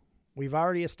along. We've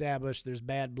already established there's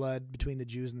bad blood between the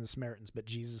Jews and the Samaritans, but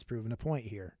Jesus is proving a point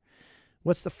here.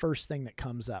 What's the first thing that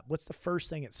comes up? What's the first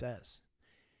thing it says?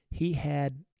 He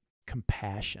had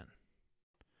compassion.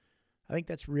 I think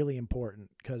that's really important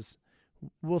because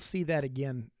we'll see that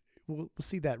again. We'll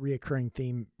see that reoccurring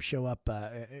theme show up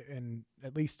in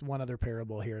at least one other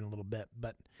parable here in a little bit.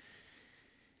 But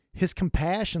his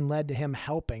compassion led to him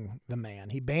helping the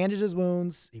man. He bandaged his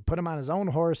wounds. He put him on his own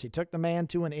horse. He took the man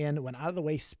to an inn, went out of the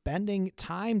way, spending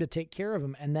time to take care of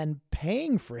him, and then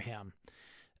paying for him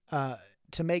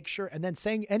to make sure, and then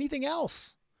saying anything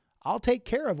else, I'll take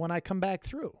care of when I come back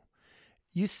through.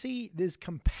 You see this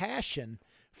compassion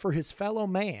for his fellow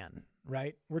man,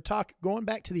 right? We're going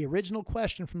back to the original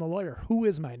question from the lawyer, who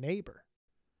is my neighbor?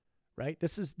 Right?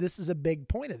 This is a big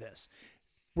point of this.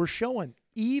 We're showing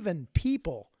even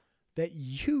people that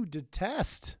you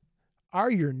detest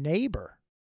are your neighbor.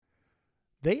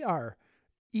 They are,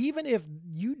 even if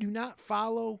you do not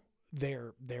follow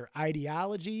their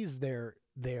ideologies, their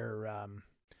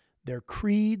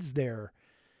creeds, their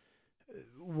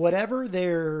whatever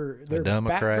their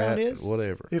Democrat, background is,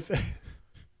 whatever.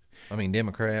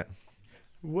 Democrat.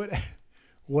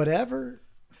 Whatever.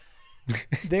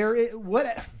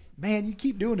 Man, you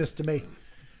keep doing this to me.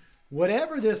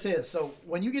 Whatever this is. So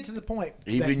when you get to the point,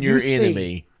 even your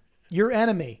enemy, your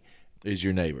enemy is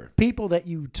your neighbor. People that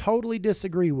you totally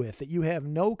disagree with, that you have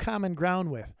no common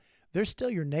ground with, they're still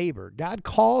your neighbor. God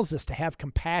calls us to have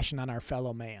compassion on our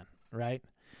fellow man, right?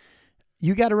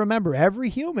 You got to remember, every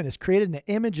human is created in the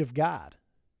image of God.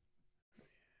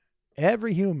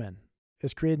 Every human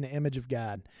is created in the image of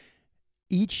God.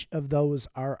 Each of those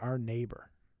are our neighbor.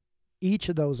 Each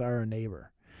of those are our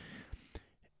neighbor.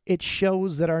 It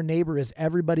shows that our neighbor is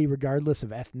everybody regardless of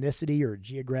ethnicity or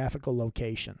geographical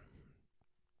location.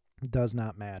 does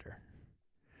not matter.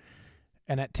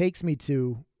 And it takes me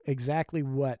to exactly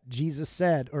what Jesus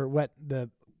said, or what the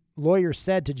lawyer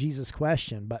said to Jesus'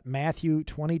 question. But Matthew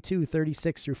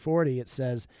 22:36-40, it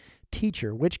says,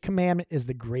 "Teacher, which commandment is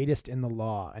the greatest in the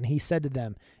law?" And he said to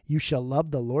them, "You shall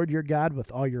love the Lord your God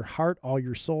with all your heart, all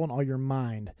your soul, and all your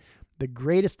mind. The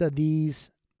greatest of these,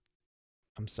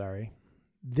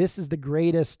 this is the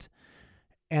greatest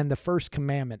and the first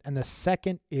commandment, and the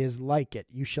second is like it.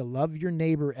 You shall love your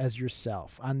neighbor as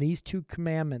yourself. On these two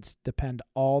commandments depend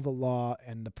all the law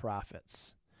and the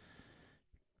prophets."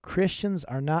 Christians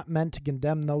are not meant to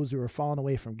condemn those who are fallen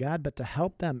away from God, but to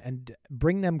help them and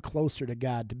bring them closer to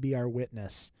God, to be our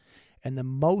witness. And the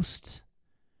most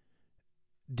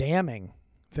damning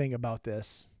thing about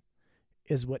this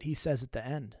is what he says at the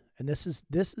end. And this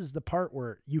is the part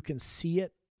where you can see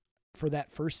it for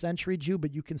that first century Jew,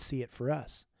 but you can see it for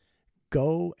us.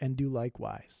 Go and do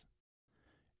likewise.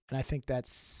 And I think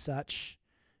that's such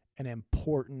an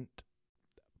important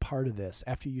part of this.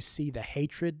 After you see the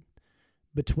hatred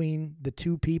between the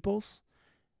two peoples,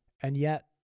 and yet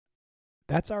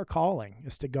that's our calling,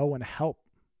 is to go and help.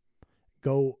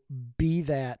 Go be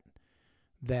that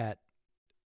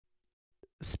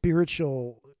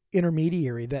spiritual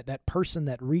intermediary, that person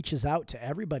that reaches out to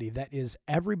everybody, that is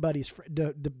everybody's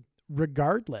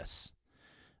regardless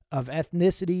of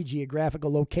ethnicity, geographical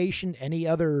location, any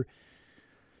other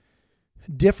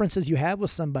differences you have with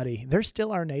somebody. They're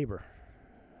still our neighbor.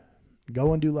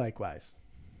 Go and do likewise.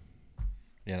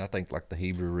 Yeah, and I think like the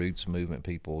Hebrew roots movement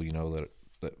people,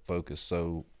 that focus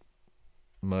so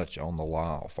much on the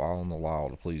law, following the law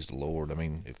to please the Lord. I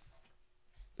mean, if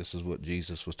this is what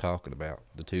Jesus was talking about,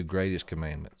 the two greatest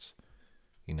commandments.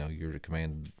 You're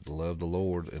commanded to love the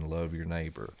Lord and love your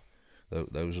neighbor.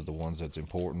 Those are the ones that's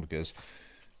important, because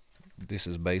this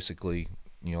is basically,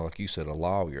 like you said, a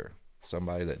lawyer,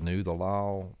 somebody that knew the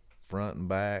law front and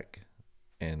back,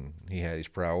 and he had his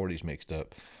priorities mixed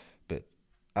up. But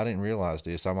I didn't realize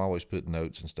this. I'm always putting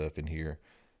notes and stuff in here,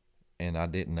 and I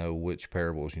didn't know which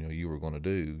parables, you were going to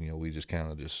do. We just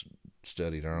kind of just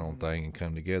studied our own thing and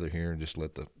come together here and just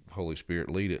let the Holy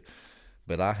Spirit lead it.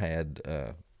 But I had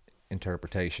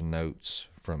interpretation notes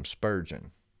from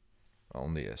Spurgeon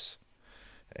on this.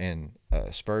 And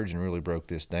Spurgeon really broke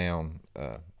this down.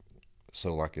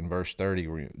 So like in verse 30,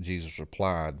 where Jesus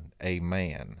replied, "A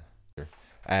man,"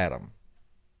 Adam.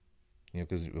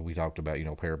 Because we talked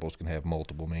about, parables can have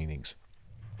multiple meanings.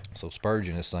 So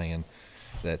Spurgeon is saying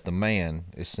that the man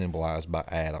is symbolized by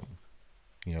Adam.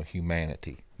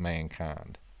 Humanity,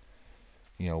 mankind.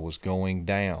 Was going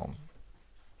down.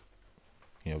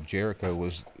 Jericho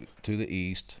was to the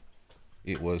east.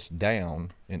 It was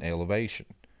down in elevation.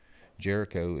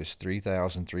 Jericho is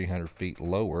 3,300 feet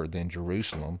lower than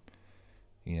Jerusalem.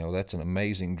 That's an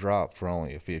amazing drop for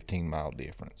only a 15-mile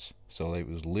difference. So it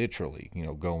was literally,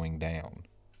 going down,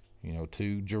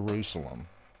 to Jerusalem.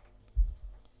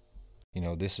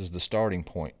 This is the starting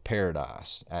point,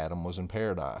 paradise. Adam was in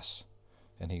paradise,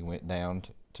 and he went down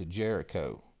to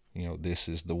Jericho. This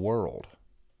is the world.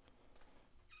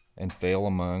 And fell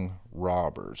among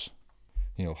robbers,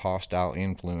 hostile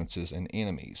influences and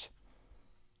enemies.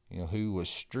 Who was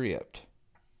stripped.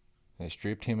 They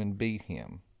stripped him and beat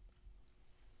him.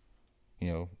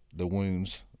 The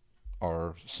wounds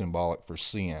are symbolic for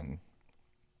sin.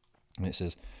 And it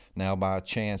says, now by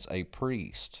chance a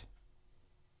priest,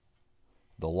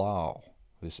 the law,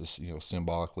 this is,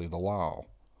 symbolically the law,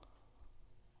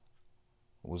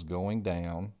 was going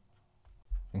down,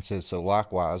 and says, so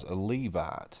likewise a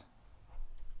Levite.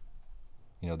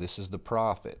 This is the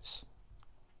prophets.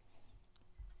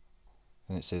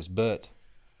 And it says, but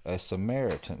a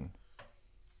Samaritan.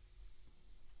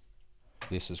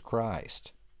 This is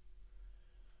Christ.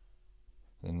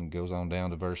 Then it goes on down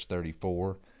to verse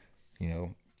 34.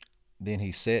 Then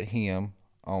he set him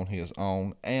on his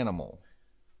own animal.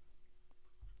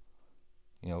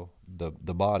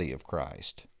 The body of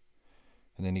Christ.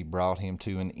 And then he brought him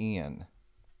to an inn,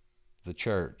 the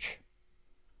church.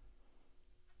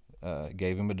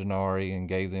 Gave him a denarii and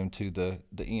gave them to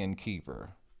the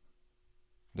innkeeper,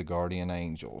 the guardian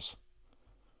angels.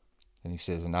 And he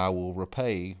says, and I will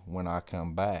repay when I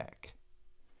come back.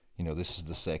 This is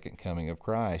the second coming of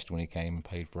Christ, when he came and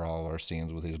paid for all our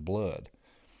sins with his blood.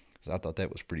 So I thought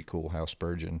that was pretty cool how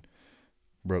Spurgeon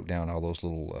broke down all those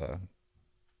little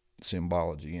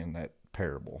symbology in that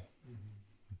parable.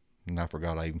 Mm-hmm. And I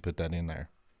forgot I even put that in there.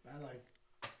 I like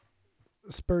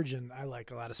Spurgeon. I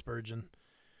like a lot of Spurgeon.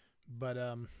 But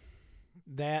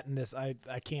that and this, I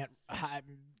can't,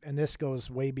 and this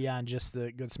goes way beyond just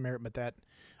the Good Samaritan, but that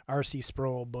R.C.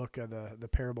 Sproul book of the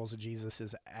parables of Jesus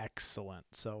is excellent.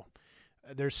 So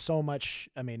There's so much.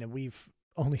 I mean, and we've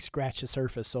only scratched the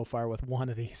surface so far with one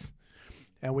of these,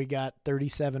 and we got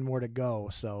 37 more to go.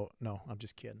 So no, I'm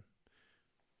just kidding.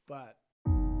 But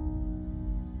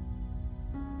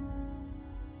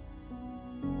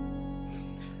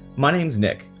my name's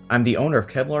Nick. I'm the owner of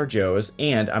Kevlar Joe's,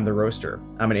 and I'm the roaster.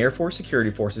 I'm an Air Force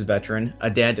Security Forces veteran, a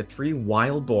dad to 3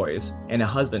 wild boys, and a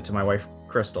husband to my wife,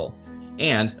 Crystal,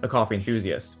 and a coffee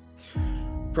enthusiast.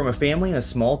 From a family in a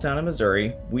small town in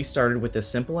Missouri, we started with the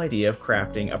simple idea of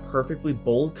crafting a perfectly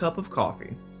bold cup of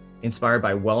coffee. Inspired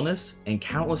by wellness and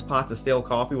countless pots of stale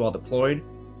coffee while deployed,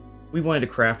 we wanted to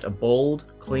craft a bold,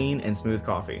 clean, and smooth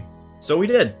coffee. So we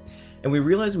did. And we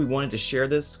realized we wanted to share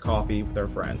this coffee with our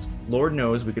friends. Lord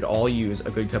knows we could all use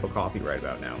a good cup of coffee right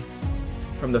about now.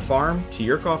 From the farm to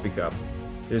your coffee cup,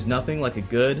 there's nothing like a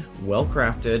good,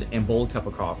 well-crafted, and bold cup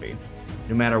of coffee.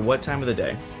 No matter what time of the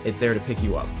day, it's there to pick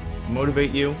you up,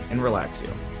 motivate you, and relax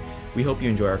you. We hope you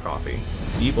enjoy our coffee.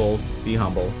 Be bold, be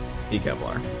humble, be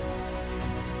Kevlar.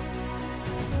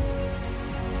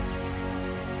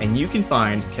 And you can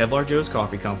find Kevlar Joe's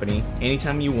Coffee Company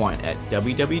anytime you want at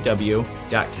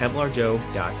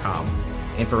www.kevlarjoe.com.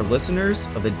 And for listeners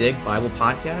of the Dig Bible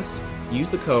Podcast, use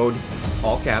the code,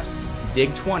 all caps,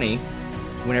 DIG20,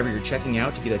 whenever you're checking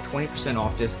out to get a 20%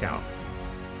 off discount.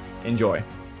 Enjoy.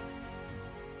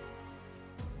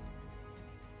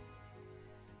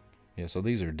 Yeah, so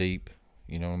these are deep.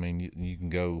 You know what I mean? You can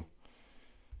go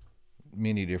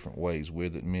many different ways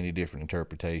with it, many different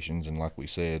interpretations, and like we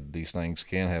said, these things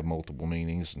can have multiple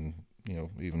meanings, and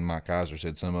even Mike Kaiser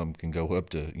said some of them can go up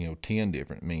to 10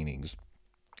 different meanings,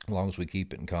 as long as we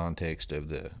keep it in context of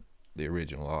the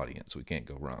original audience. We can't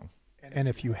go wrong. And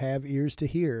if you have ears to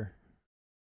hear,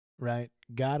 right,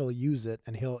 God will use it,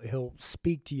 and he'll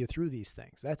speak to you through these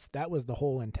things. That was the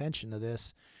whole intention of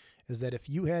this, is that if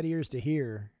you had ears to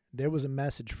hear, there was a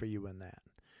message for you in that.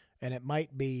 And it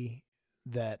might be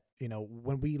that,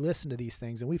 when we listen to these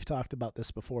things, and we've talked about this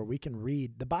before, we can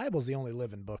read, the Bible's the only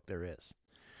living book there is.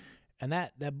 And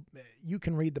that you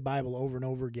can read the Bible over and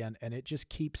over again, and it just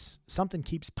something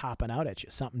keeps popping out at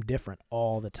you, something different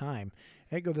all the time.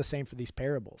 And it goes the same for these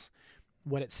parables.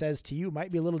 What it says to you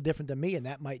might be a little different than me, and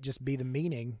that might just be the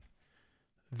meaning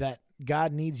that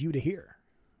God needs you to hear.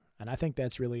 And I think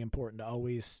that's really important to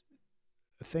always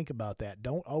think about that.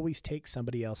 Don't always take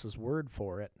somebody else's word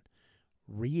for it.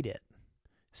 Read it.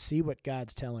 See what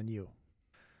God's telling you.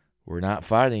 We're not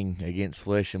fighting against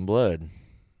flesh and blood.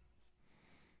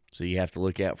 So you have to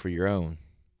look out for your own.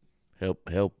 Help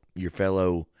your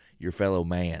fellow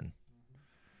man.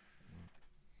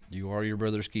 You are your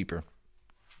brother's keeper.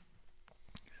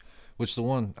 Which the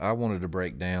one I wanted to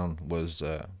break down was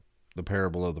the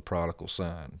parable of the prodigal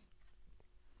son.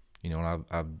 And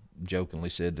I've jokingly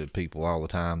said to people all the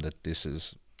time that this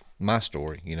is my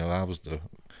story. I was the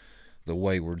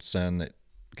wayward son that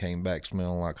came back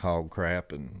smelling like hog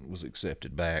crap and was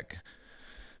accepted back.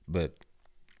 But,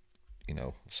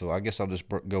 so I guess I'll just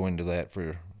go into that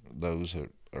for those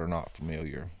that are not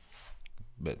familiar.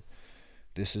 But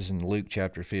this is in Luke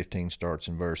chapter 15, starts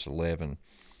in verse 11.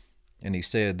 And he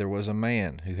said, there was a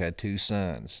man who had 2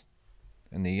 sons,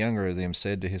 and the younger of them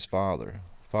said to his father,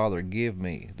 Father, give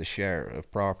me the share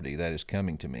of property that is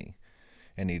coming to me.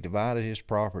 And he divided his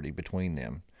property between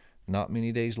them. Not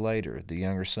many days later, the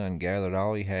younger son gathered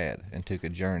all he had and took a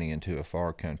journey into a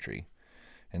far country.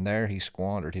 And there he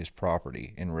squandered his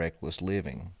property in reckless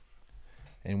living.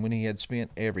 And when he had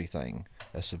spent everything,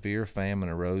 a severe famine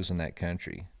arose in that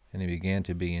country, and he began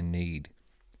to be in need.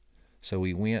 So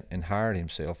he went and hired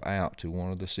himself out to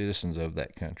one of the citizens of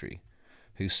that country,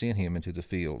 who sent him into the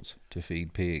fields to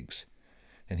feed pigs.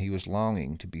 And he was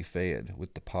longing to be fed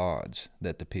with the pods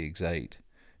that the pigs ate,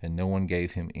 and no one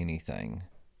gave him anything.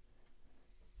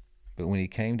 But when he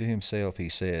came to himself, he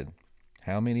said,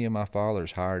 How many of my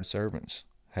father's hired servants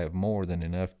have more than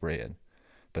enough bread,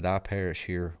 but I perish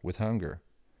here with hunger?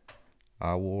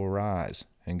 I will arise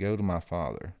and go to my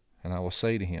father, and I will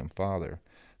say to him, Father,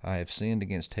 I have sinned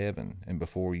against heaven and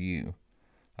before you.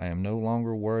 I am no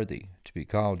longer worthy to be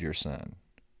called your son.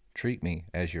 Treat me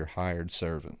as your hired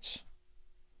servants.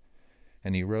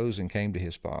 And he rose and came to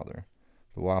his father.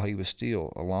 But while he was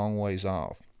still a long ways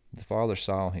off, the father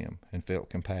saw him and felt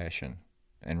compassion,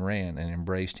 and ran and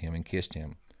embraced him and kissed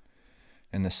him.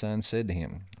 And the son said to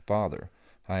him, Father,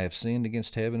 I have sinned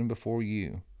against heaven and before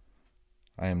you.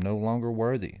 I am no longer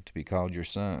worthy to be called your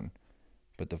son.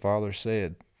 But the father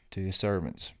said to his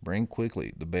servants, Bring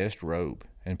quickly the best robe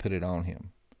and put it on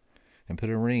him, and put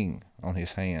a ring on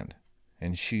his hand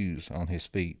and shoes on his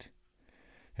feet.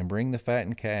 And bring the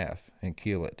fattened calf and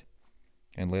kill it,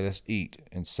 and let us eat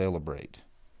and celebrate.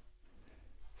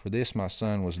 For this my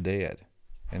son was dead,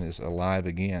 and is alive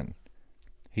again.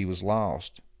 He was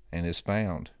lost and is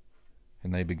found.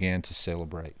 And they began to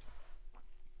celebrate.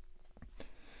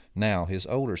 Now his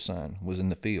older son was in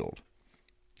the field,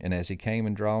 and as he came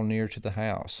and drew near to the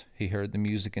house, he heard the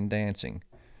music and dancing.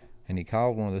 And he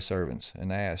called one of the servants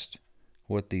and asked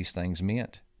what these things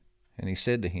meant. And he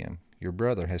said to him, Your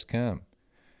brother has come,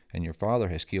 and your father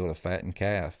has killed a fattened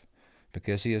calf,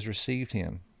 because he has received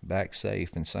him back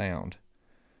safe and sound.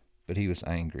 But he was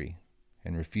angry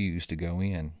and refused to go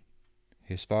in.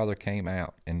 His father came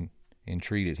out and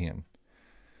entreated him.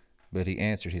 But he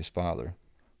answered his father,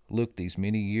 Look, these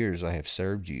many years I have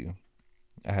served you.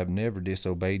 I have never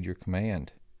disobeyed your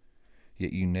command.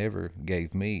 Yet you never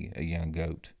gave me a young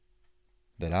goat,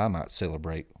 that I might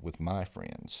celebrate with my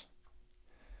friends.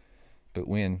 But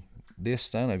when this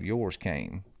son of yours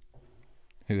came,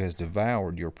 who has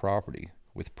devoured your property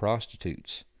with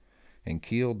prostitutes, and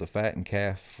killed the fattened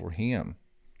calf for him,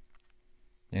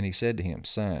 and he said to him,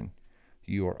 Son,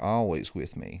 you are always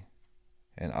with me,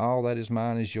 and all that is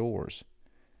mine is yours.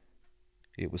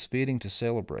 It was fitting to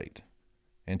celebrate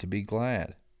and to be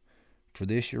glad, for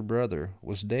this your brother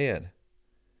was dead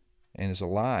and is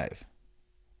alive.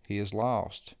 He is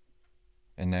lost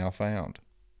and now found.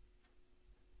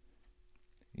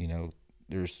 You know,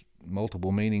 there's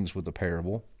multiple meanings with the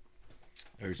parable.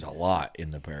 There's a lot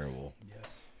in the parable. Yes.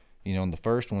 You know, and the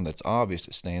first one that's obvious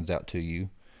that stands out to you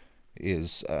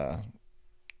is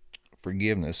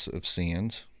forgiveness of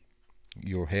sins.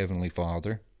 Your heavenly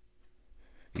Father,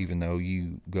 even though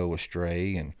you go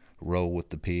astray and roll with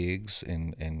the pigs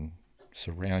and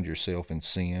surround yourself in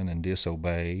sin and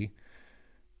disobey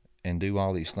and do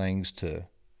all these things to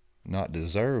not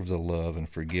deserve the love and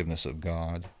forgiveness of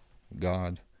God,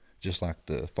 just like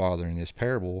the Father in this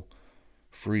parable,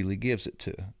 freely gives it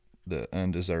to the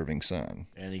undeserving son.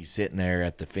 And he's sitting there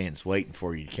at the fence waiting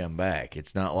for you to come back.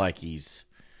 It's not like he's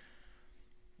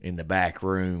in the back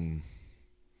room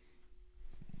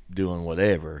doing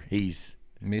whatever. He's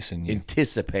missing you,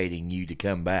 anticipating you to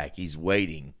come back. He's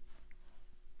waiting.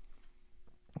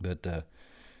 But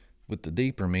with the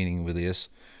deeper meaning with this,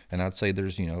 and I'd say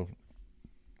there's,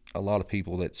 a lot of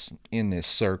people that's in this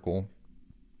circle,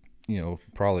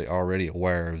 probably already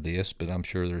aware of this, but I'm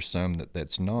sure there's some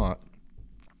that's not.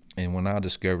 And when I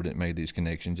discovered it, made these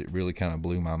connections, it really kind of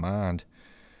blew my mind,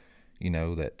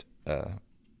 that,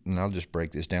 and I'll just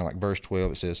break this down. Like verse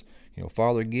 12, it says,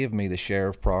 Father, give me the share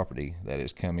of property that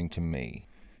is coming to me.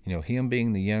 Him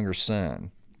being the younger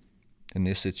son in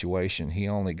this situation, he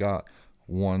only got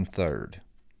 1/3.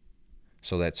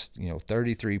 So that's,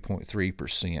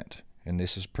 33.3%. And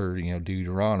this is per,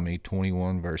 Deuteronomy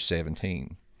 21, verse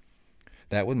 17.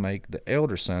 That would make the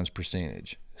elder son's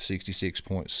percentage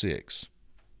 66.6.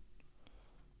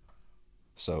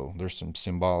 So there's some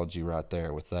symbology right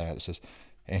there with that. It says,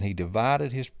 and he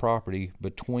divided his property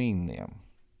between them.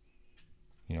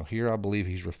 Here I believe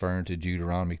he's referring to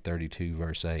Deuteronomy 32,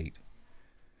 verse 8,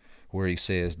 where he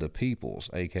says the peoples,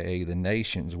 aka the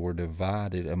nations, were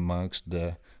divided amongst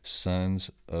the sons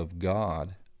of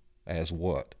God as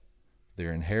what?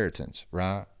 Their inheritance,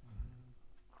 right?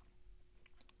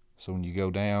 So when you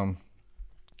go down,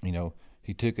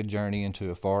 he took a journey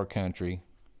into a far country.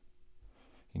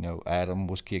 Adam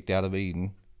was kicked out of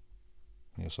Eden.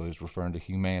 So he's referring to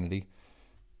humanity.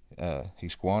 He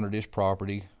squandered his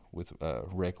property with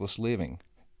reckless living.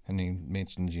 And he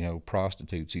mentions,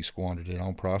 prostitutes. He squandered it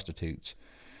on prostitutes.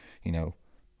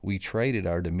 We traded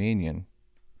our dominion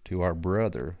to our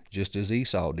brother just as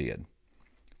Esau did.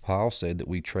 Paul said that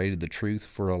we traded the truth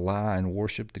for a lie and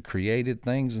worshiped the created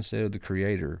things instead of the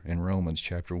Creator in Romans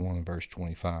chapter 1 and verse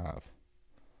 25.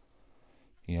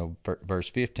 Verse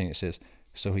 15 it says,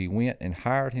 so he went and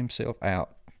hired himself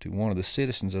out to one of the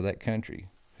citizens of that country,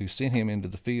 who sent him into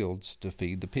the fields to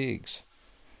feed the pigs.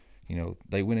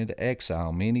 They went into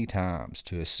exile many times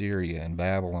to Assyria and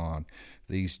Babylon.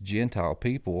 These Gentile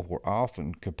people were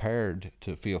often compared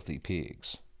to filthy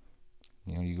pigs.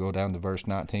 You go down to verse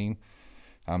 19,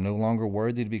 I'm no longer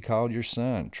worthy to be called your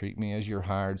son. Treat me as your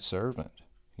hired servant.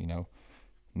 No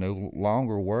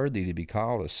longer worthy to be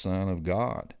called a son of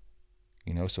God.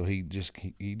 So he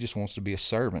just wants to be a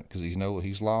servant because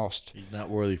he's lost. He's not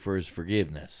worthy for his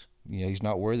forgiveness. He's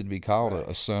not worthy to be called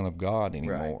a son of God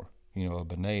anymore. Right. A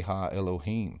B'nai Ha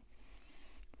Elohim.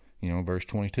 Verse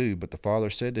 22, but the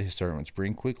father said to his servants,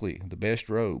 bring quickly the best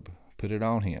robe, put it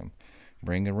on him.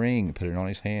 Bring a ring, put it on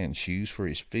his hand, shoes for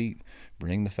his feet.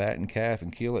 Bring the fattened calf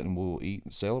and kill it, and we'll eat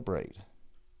and celebrate.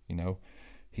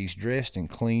 He's dressed in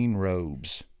clean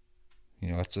robes.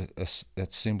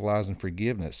 That's symbolizing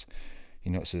forgiveness.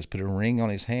 It says put a ring on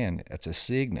his hand. That's a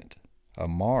signet, a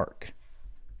mark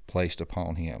placed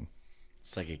upon him.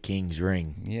 It's like a king's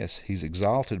ring. Yes, he's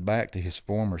exalted back to his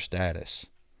former status.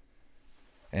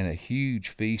 And a huge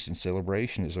feast and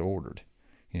celebration is ordered.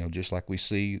 Just like we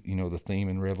see, the theme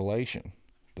in Revelation,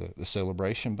 the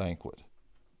celebration banquet.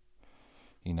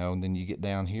 And then you get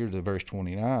down here to verse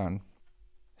 29. It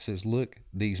says, "Look,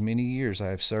 these many years I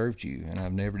have served you, and I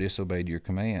have never disobeyed your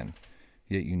command.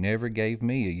 Yet you never gave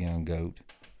me a young goat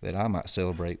that I might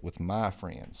celebrate with my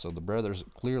friends." So the brothers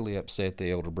clearly upset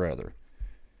the elder brother.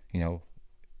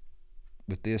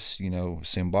 With this,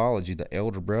 symbology, the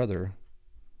elder brother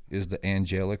is the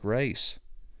angelic race.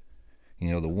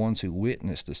 The ones who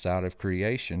witnessed the sight of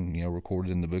creation,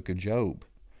 recorded in the book of Job.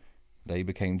 They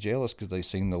became jealous because they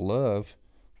seen the love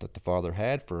that the Father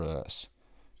had for us.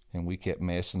 And we kept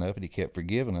messing up, and he kept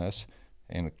forgiving us.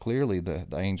 And clearly the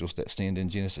angels that sinned in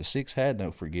Genesis 6 had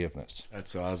no forgiveness.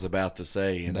 That's what I was about to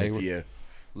say. And if you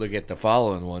look at the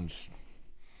following ones,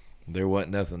 there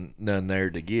wasn't none there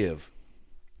to give.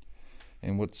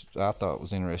 And what I thought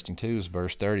was interesting too is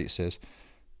verse 30. It says,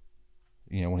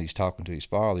 when he's talking to his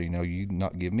father, you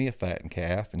not give me a fattened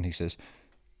calf. And he says,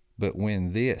 "But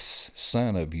when this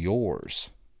son of yours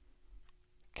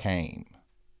came,"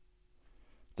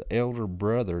 the elder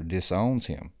brother disowns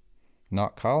him,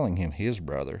 not calling him his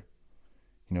brother.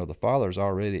 The father's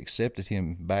already accepted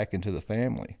him back into the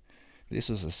family. This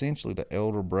is essentially the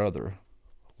elder brother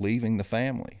leaving the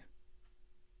family.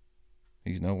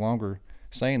 He's no longer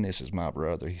saying, "This is my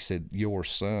brother." He said, "Your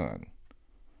son."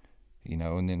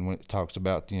 And then when it talks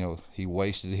about, he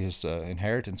wasted his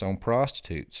inheritance on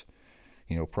prostitutes.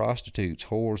 Prostitutes,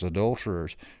 whores,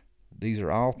 adulterers. These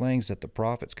are all things that the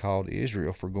prophets called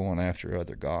Israel for going after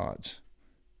other gods.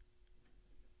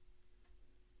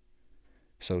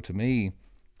 So to me,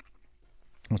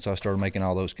 once I started making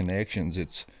all those connections,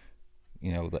 it's,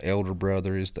 the elder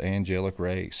brother is the angelic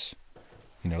race.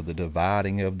 The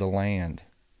dividing of the land.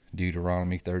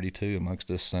 Deuteronomy 32, amongst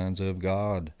the sons of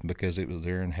God, because it was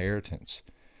their inheritance.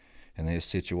 And this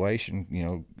situation,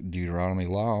 Deuteronomy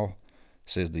law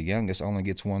says the youngest only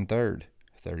gets 1/3,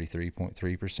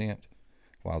 33.3%,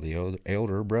 while the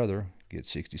elder brother gets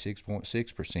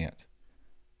 66.6%.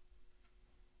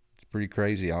 It's pretty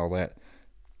crazy, all that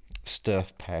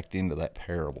stuff packed into that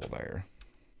parable there.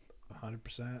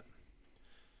 100%.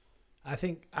 I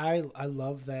think I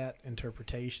love that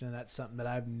interpretation, and that's something that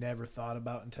I've never thought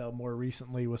about until more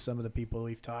recently with some of the people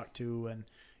we've talked to. And,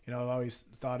 I've always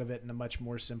thought of it in a much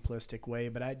more simplistic way,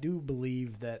 but I do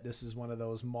believe that this is one of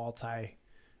those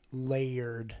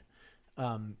multi-layered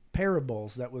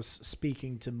parables that was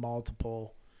speaking to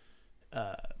multiple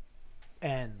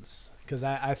ends. Because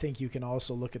I think you can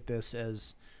also look at this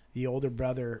as the older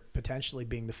brother potentially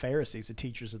being the Pharisees, the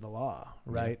teachers of the law,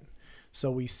 right? Yeah.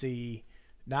 So we see...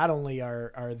 Not only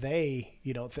are they,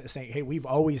 saying, "Hey, we've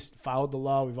always followed the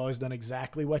law. We've always done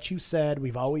exactly what you said.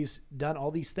 We've always done all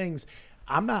these things."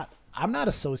 I'm not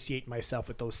associating myself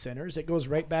with those sinners. It goes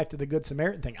right back to the Good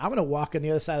Samaritan thing. I'm going to walk on the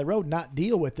other side of the road, not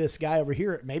deal with this guy over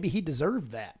here. Maybe he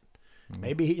deserved that. Mm-hmm.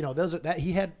 Maybe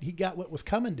he got what was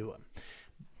coming to him.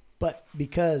 But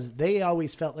because they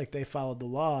always felt like they followed the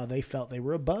law, they felt they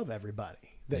were above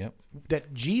everybody.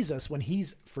 That Jesus, when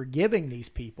he's forgiving these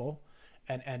people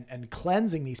and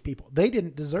cleansing these people, they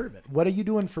didn't deserve it. What are you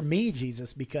doing for me,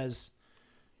 Jesus?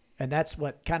 And that's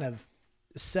what kind of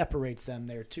separates them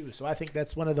there too. So I think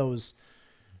that's one of those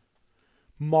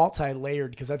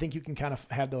multi-layered, because I think you can kind of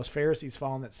have those Pharisees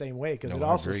fall in that same way, because it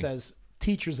also says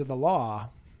teachers of the law,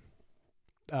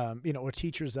 or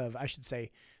teachers of, I should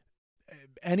say,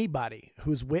 anybody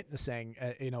who's witnessing,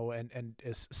 and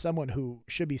is someone who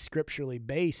should be scripturally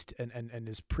based and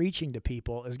is preaching to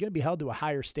people, is going to be held to a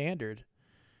higher standard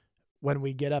when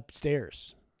we get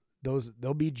upstairs.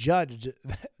 They'll be judged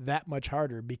that much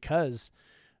harder, because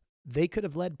they could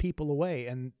have led people away,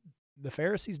 and the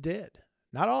Pharisees did.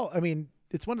 Not all. I mean,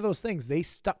 it's one of those things. They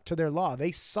stuck to their law.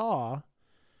 They saw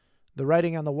the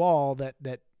writing on the wall that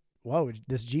whoa,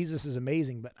 this Jesus is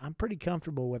amazing, but I'm pretty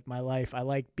comfortable with my life. I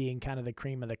like being kind of the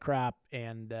cream of the crop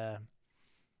and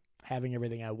having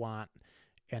everything I want,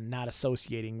 and not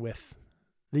associating with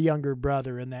the younger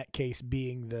brother, in that case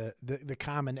being the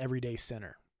common everyday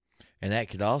sinner. And that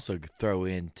could also throw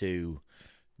into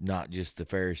not just the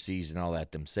Pharisees and all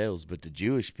that themselves, but the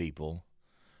Jewish people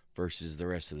versus the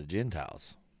rest of the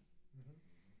Gentiles.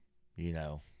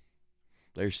 Mm-hmm.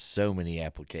 There's so many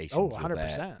applications. Oh, 100%. With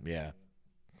that. Yeah.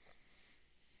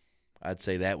 I'd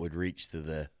say that would reach to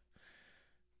the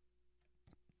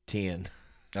 10.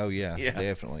 Oh, yeah,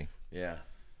 definitely. Yeah.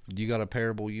 You got a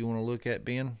parable you want to look at,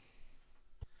 Ben?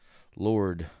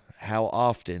 Lord, how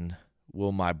often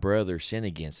will my brother sin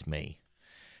against me,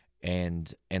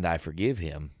 and I forgive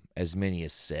him? As many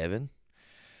as 7?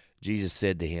 Jesus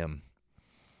said to him,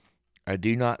 I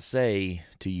do not say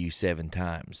to you 7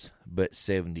 times, but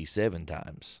 77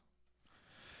 times.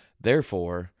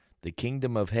 Therefore, the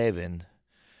kingdom of heaven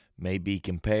may be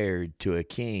compared to a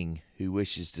king who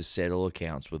wishes to settle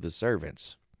accounts with his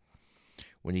servants.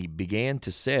 When he began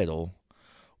to settle,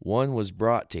 one was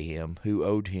brought to him who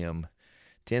owed him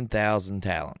 10,000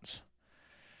 talents.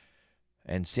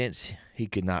 And since he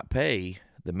could not pay,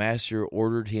 the master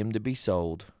ordered him to be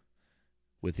sold,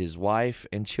 with his wife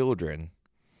and children,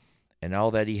 and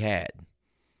all that he had,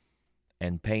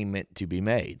 and payment to be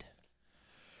made.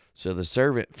 So the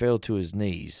servant fell to his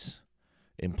knees,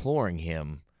 imploring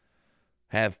him,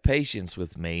 Have patience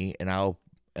with me, and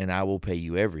I will pay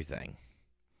you everything.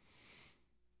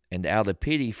 And out of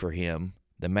pity for him,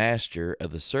 the master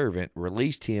of the servant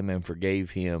released him and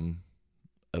forgave him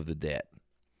of the debt.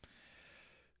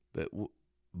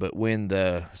 But when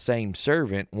the same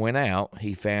servant went out,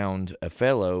 he found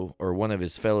one of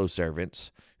his fellow servants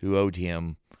who owed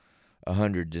him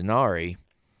 100 denarii,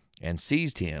 and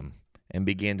seized him and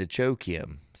began to choke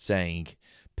him, saying,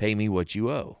 Pay me what you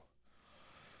owe.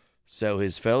 So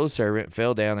his fellow servant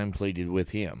fell down and pleaded with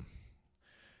him,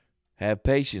 Have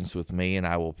patience with me, and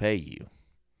I will pay you.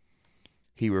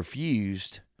 He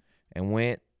refused and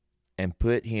went and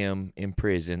put him in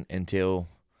prison until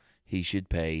he should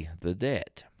pay the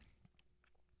debt.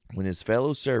 When his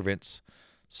fellow servants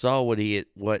saw what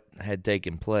had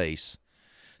taken place,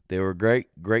 they were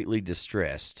greatly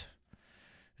distressed,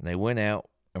 and they went out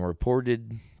and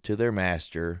reported to their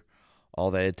master all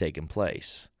that had taken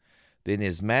place. Then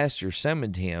his master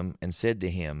summoned him and said to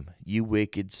him, You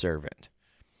wicked servant,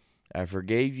 I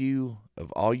forgave you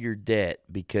of all your debt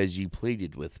because you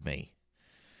pleaded with me.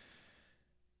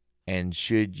 And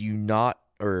should not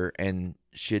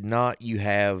you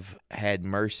have had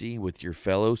mercy with your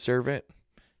fellow servant,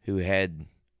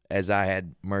 as I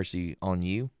had mercy on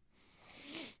you?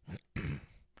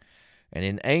 And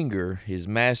in anger, his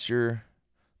master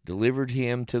delivered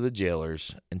him to the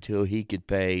jailers until he could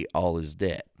pay all his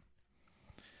debt.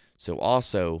 So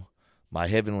also my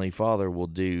heavenly Father will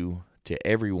do to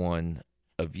every one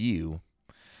of you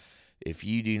if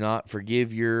you do not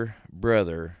forgive your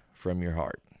brother from your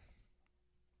heart.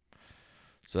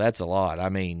 So that's a lot. I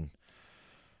mean,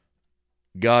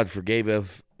 God forgave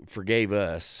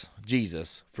us,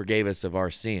 Jesus forgave us of our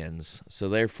sins. So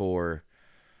therefore,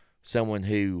 someone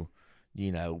who,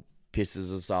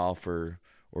 pisses us off or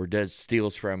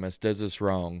steals from us, does us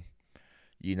wrong,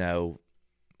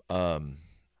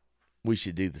 we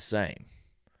should do the same.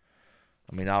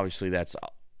 I mean, obviously that's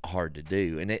hard to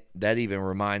do. And that even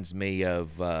reminds me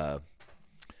of, I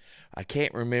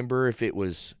can't remember if it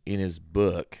was in his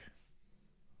book.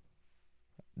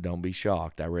 Don't be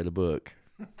shocked. I read a book.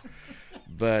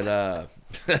 But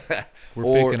we're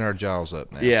picking our jaws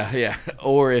up now. Yeah.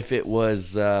 Or if it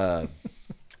was, I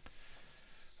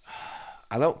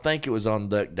don't think it was on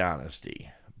Duck Dynasty,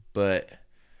 but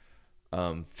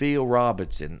Phil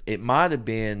Robinson. It might have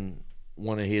been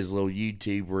one of his little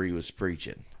YouTube where he was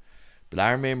preaching. But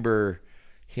I remember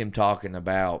him talking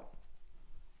about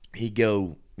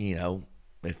if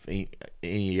any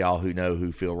of y'all who know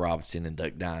who Phil Robinson and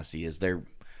Duck Dynasty is, they're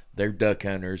duck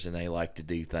hunters, and they like to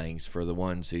do things for the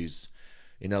ones who's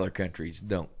in other countries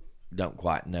don't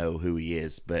quite know who he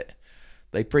is, but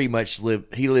they pretty much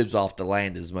he lives off the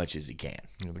land as much as he can.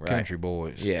 The country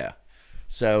boys. Yeah.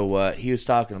 So he was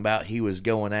talking about he was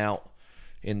going out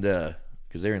because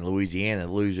they're in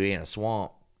Louisiana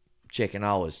swamp, checking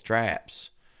all his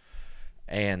traps,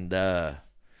 and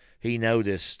he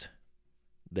noticed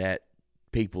that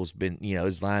people's been,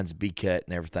 his lines be cut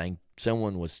and everything.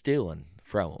 Someone was stealing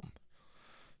from him.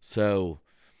 So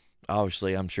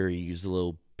obviously, I'm sure he was a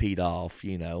little peed off,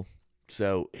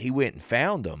 So he went and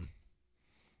found him.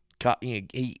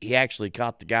 He actually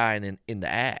caught the guy in the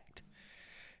act,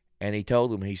 and he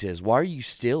told him, he says, "Why are you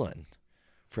stealing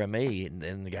from me?" And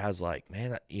then the guy's like,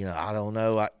 "Man, I don't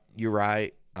know. You're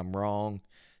right. I'm wrong."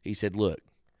 He said, "Look,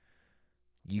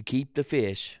 you keep the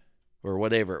fish, or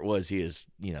whatever it was he was,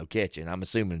 catching. I'm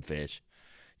assuming fish.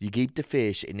 You keep the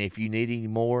fish, and if you need any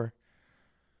more,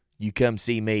 you come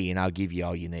see me, and I'll give you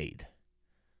all you need."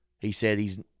 He said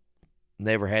he's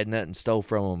never had nothing stole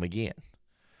from him again.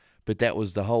 But that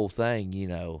was the whole thing,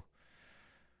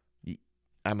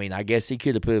 I mean, I guess he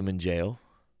could have put him in jail,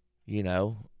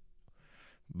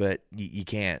 but you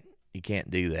can't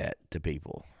do that to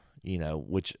people,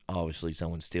 which obviously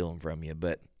someone's stealing from you.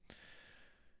 But,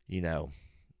 that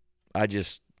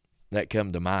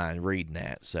come to mind reading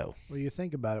that. So, well, you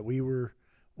think about it,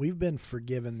 we've been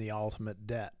forgiven the ultimate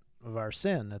debt of our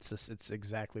sin. It's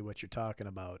exactly what you're talking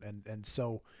about. And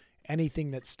so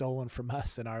anything that's stolen from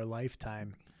us in our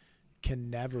lifetime can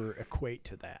never equate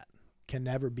to that, can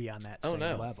never be on that same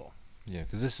level. Yeah,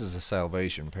 because this is a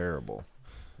salvation parable.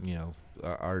 You know,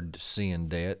 our sin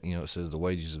debt, you know, it says the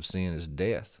wages of sin is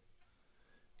death.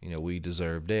 You know, we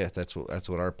deserve death. That's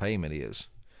what our payment is.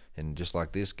 And just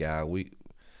like this guy,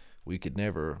 we could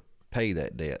never pay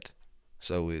that debt.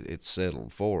 So it's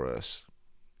settled for us.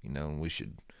 You know, and we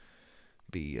should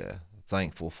be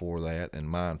thankful for that and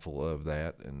mindful of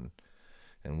that. And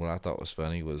what I thought was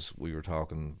funny was we were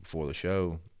talking before the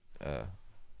show.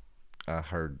 I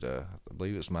heard, I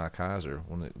believe it's Mike Heiser,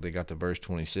 when they got to verse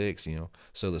 26, you know,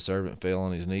 so the servant fell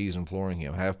on his knees imploring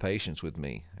him, have patience with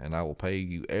me, and I will pay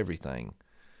you everything.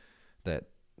 That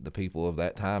the people of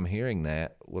that time hearing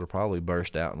that would have probably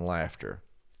burst out in laughter,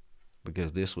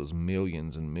 because this was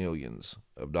millions and millions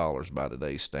of dollars by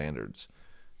today's standards.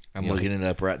 I'm looking it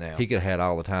up right now. He could have had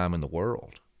all the time in the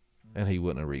world, and he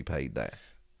wouldn't have repaid that.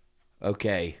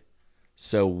 Okay.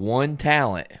 So 1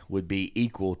 talent would be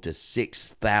equal to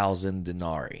 6,000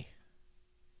 denarii.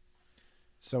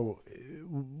 So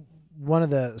one of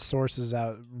the sources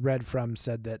I read from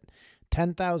said that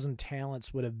 10,000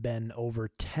 talents would have been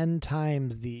over 10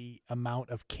 times the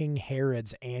amount of King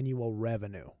Herod's annual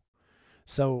revenue.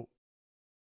 So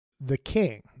the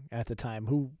king at the time,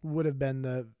 who would have been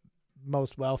the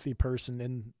most wealthy person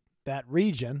in that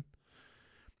region,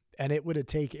 and it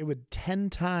would 10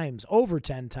 times, over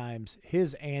 10 times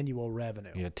his annual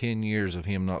revenue. Yeah, 10 years of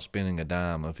him not spending a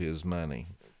dime of his money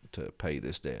to pay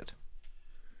this debt.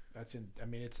 It's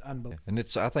unbelievable. And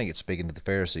I think it's speaking to the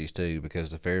Pharisees too,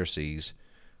 because the Pharisees,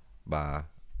 by,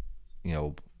 you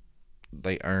know,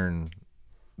 they earn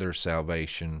their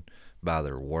salvation by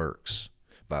their works.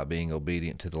 By being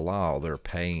obedient to the law, they're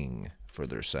paying for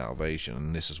their salvation.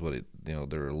 And this is what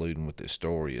they're alluding with this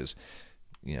story is,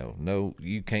 you know, no,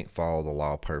 you can't follow the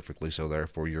law perfectly, so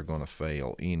therefore you're going to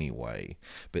fail anyway.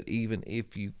 But even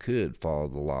if you could follow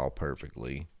the law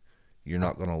perfectly, you're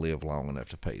not going to live long enough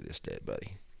to pay this debt,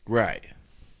 buddy. Right.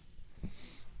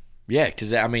 Yeah,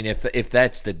 because I mean, if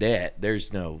that's the debt,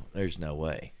 there's no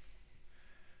way.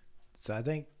 So I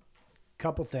think a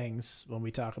couple things when we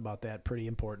talk about that pretty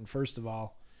important. First of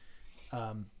all,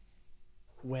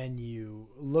 when you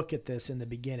look at this in the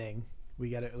beginning,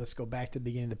 let's go back to the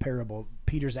beginning of the parable.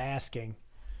 Peter's asking,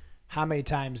 how many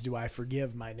times do I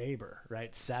forgive my neighbor?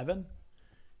 Right, 7,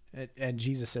 and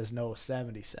Jesus says no,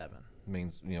 77. It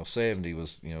means 70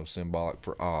 was symbolic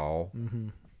for all. Mm-hmm.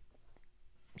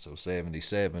 So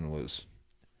 77 was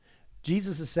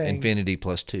Jesus is saying infinity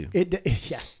plus 2.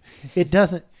 It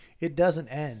doesn't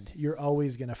end. You're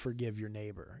always going to forgive your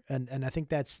neighbor, and I think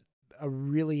that's a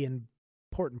really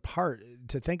important part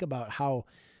to think about, how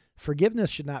forgiveness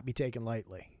should not be taken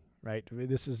lightly. Right?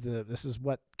 This is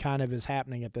what kind of is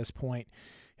happening at this point.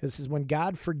 This is when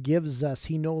God forgives us,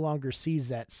 he no longer sees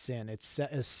that sin. It's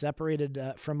separated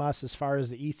from us as far as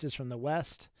the east is from the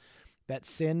west. That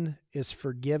sin is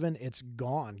forgiven. It's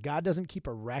gone. God doesn't keep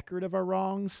a record of our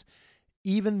wrongs,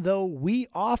 even though we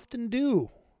often do.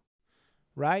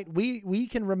 Right? We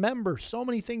can remember so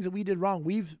many things that we did wrong.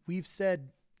 We've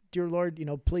said, dear Lord,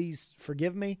 please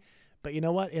forgive me. But you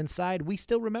know what? Inside, we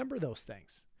still remember those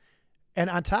things. And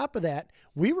on top of that,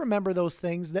 we remember those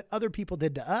things that other people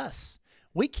did to us.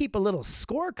 We keep a little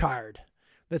scorecard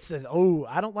that says, oh,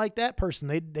 I don't like that person.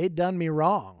 They done me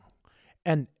wrong.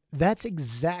 And that's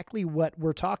exactly what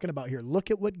we're talking about here. Look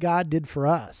at what God did for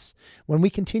us. When we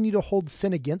continue to hold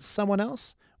sin against someone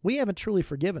else, we haven't truly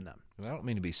forgiven them. I don't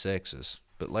mean to be sexist,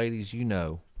 but ladies, you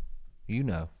know,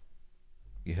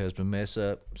 your husband mess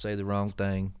up, say the wrong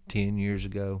thing 10 years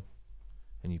ago,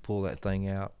 and you pull that thing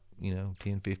out,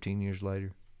 10, 15 years later.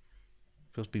 You're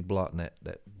supposed to be blotting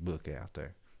that book out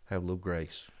there. Have a little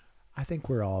grace. I think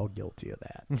we're all guilty of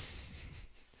that.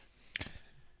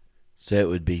 So it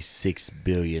would be $6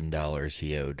 billion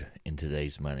he owed in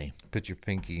today's money. Put your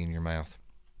pinky in your mouth.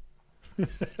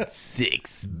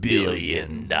 $6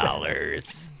 billion.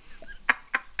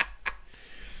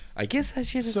 I guess I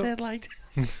should have said like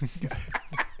that.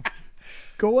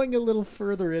 Going a little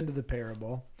further into the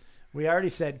parable, we already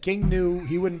said King knew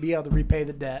he wouldn't be able to repay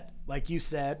the debt. Like you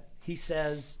said, he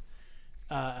says,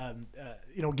 have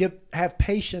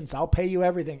patience. I'll pay you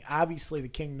everything. Obviously, the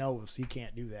king knows he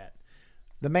can't do that.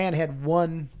 The man had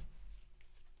one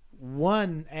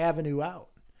avenue out,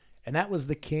 and that was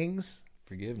the king's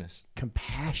forgiveness,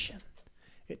 compassion.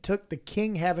 It took the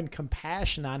king having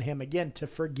compassion on him again to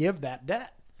forgive that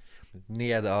debt. And he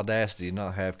had the audacity to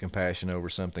not have compassion over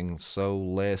something so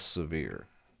less severe.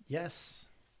 Yes.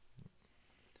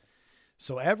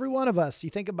 So every one of us, you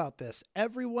think about this,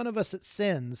 every one of us that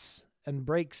sins and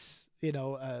breaks,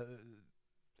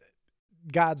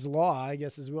 God's law, I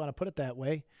guess, as we want to put it that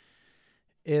way,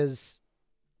 is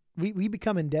we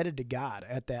become indebted to God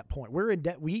at that point. We're in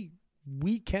debt. We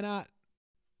cannot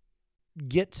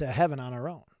get to heaven on our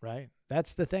own, right?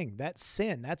 That's the thing. That's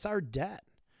sin. That's our debt.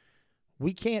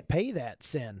 We can't pay that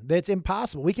sin. That's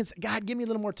impossible. We can say, God, give me a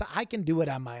little more time. I can do it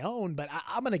on my own, but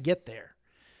I'm going to get there.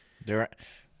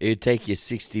 It'd take you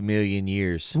 60 million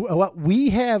years.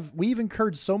 We've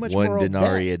incurred so much one moral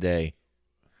denarii debt. a day.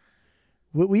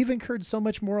 We've incurred so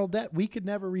much moral debt, we could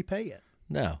never repay it.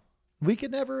 No. We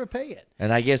could never repay it.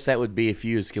 And I guess that would be if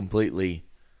you was completely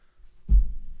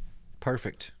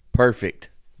perfect.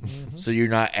 Mm-hmm. So you're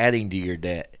not adding to your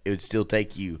debt. It would still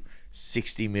take you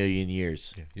 60 million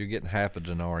years. Yeah, you're getting half a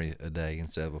denarii a day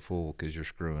instead of a full because you're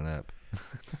screwing up.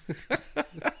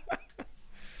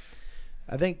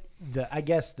 I think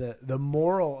the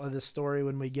moral of the story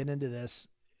when we get into this,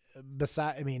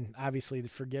 obviously the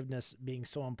forgiveness being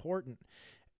so important,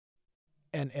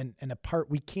 and a part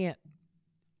we can't.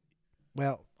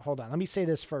 Well, hold on. Let me say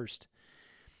this first.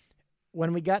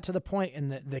 When we got to the point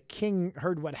and the king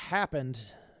heard what happened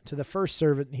to the first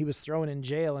servant, he was thrown in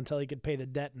jail until he could pay the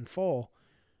debt in full,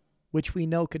 which we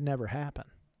know could never happen.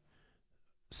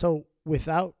 So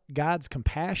without God's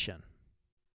compassion,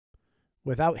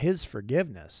 without his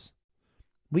forgiveness,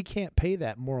 we can't pay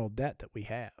that moral debt that we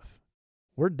have.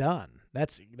 We're done.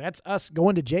 That's us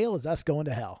going to jail is us going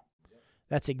to hell.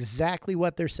 That's exactly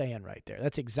what they're saying right there.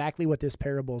 That's exactly what this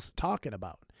parable's talking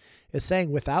about. It's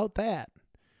saying without that,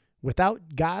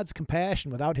 without God's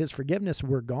compassion, without his forgiveness,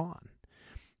 we're gone.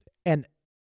 And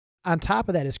on top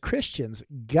of that, as Christians,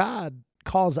 God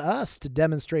calls us to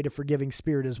demonstrate a forgiving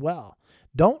spirit as well.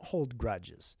 Don't hold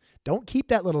grudges. Don't keep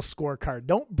that little scorecard.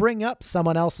 Don't bring up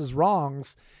someone else's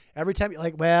wrongs every time you're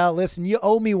like, well, listen, you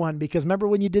owe me one because remember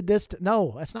when you did this?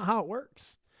 No, that's not how it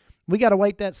works. We got to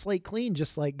wipe that slate clean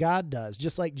just like God does,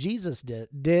 just like Jesus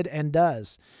did and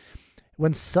does.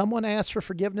 When someone asks for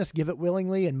forgiveness, give it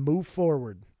willingly and move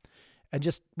forward. And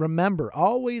just remember,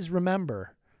 always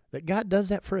remember that God does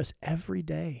that for us every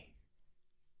day.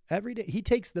 Every day. He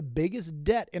takes the biggest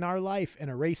debt in our life and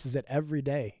erases it every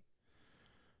day.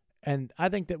 And I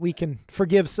think that we can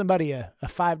forgive somebody a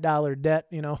 $5 debt,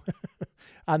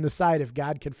 on the side if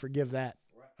God can forgive that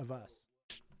of us.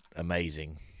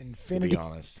 Amazing. Infinity, to be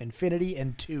honest. Infinity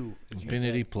and 2.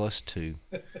 Infinity plus 2.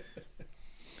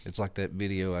 It's like that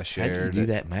video I shared. How do you do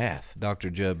that math? Dr.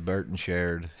 Judd Burton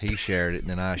shared. He shared it, and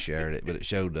then I shared it. But it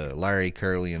showed Larry,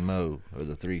 Curly, and Moe are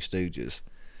the Three Stooges.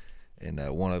 And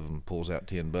one of them pulls out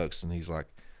 $10, and he's like,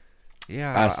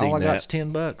 yeah, all I got's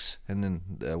 $10. And then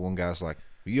one guy's like,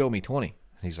 well, you owe me 20. And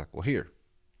he's like, well, here,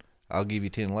 I'll give you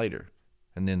 10 later.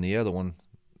 And then the other one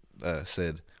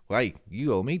said, well, hey,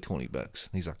 you owe me $20. And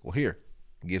he's like, well, here.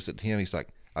 He gives it to him. He's like,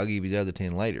 I'll give you the other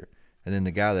 10 later. And then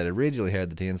the guy that originally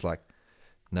had the 10's like,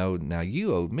 no, now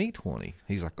you owe me 20.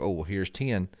 He's like, oh, well, here's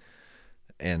 10,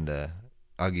 and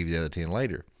I'll give you the other 10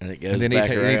 later. And it goes and then back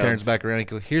he around. turns back around and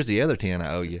goes, here's the other 10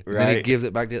 I owe you. And right. then he gives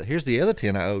it back to, here's the other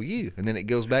 10 I owe you. And then it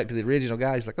goes back to the original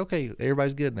guy. He's like, okay,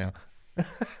 everybody's good now.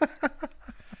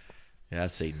 Yeah,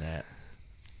 I've seen that.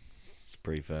 It's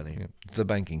pretty funny. Yeah, it's the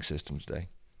banking system today.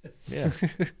 Yeah.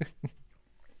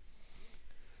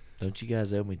 Don't you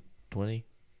guys owe me 20?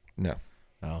 No.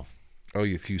 Oh. Owe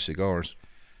you a few cigars.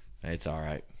 It's all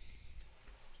right.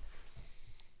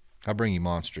 I'll bring you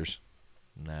Monsters.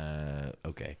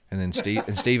 Okay. And then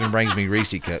Steven brings me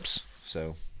Reese cups.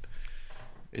 So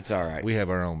it's all right. We have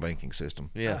our own banking system.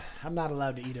 Yeah. I'm not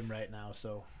allowed to eat them right now,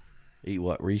 so. Eat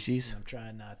what, Reese's? I'm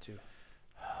trying not to.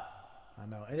 I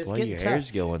know. And That's it's why getting your tough.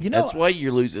 hair's going. That's why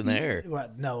you're losing hair.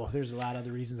 Well, no, there's a lot of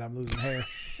other reasons I'm losing hair.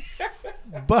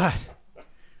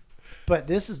 But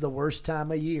this is the worst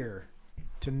time of year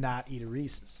to not eat a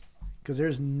Reese's. Because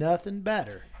there's nothing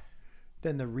better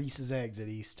than the Reese's eggs at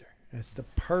Easter. It's the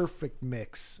perfect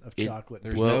mix of chocolate.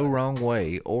 There's no wrong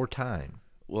way or time.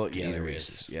 Well, yeah, there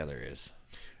is. Yeah, there is.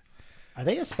 Are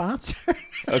they a sponsor?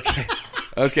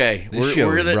 Okay. This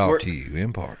show is brought to you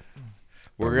in part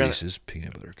by Reese's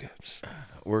peanut butter cups.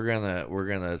 We're gonna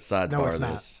sidebar No, it's this.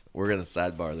 not. We're gonna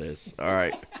sidebar this. All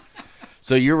right.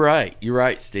 So you're right. You're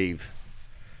right, Steve.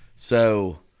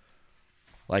 So,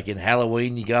 like in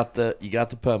Halloween, you got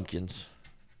the pumpkins.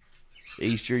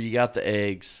 Easter, you got the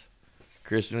eggs.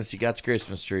 Christmas, you got the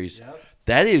Christmas trees. Yep.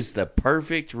 That is the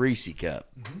perfect Reese cup.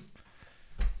 Mm-hmm.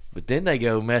 But then they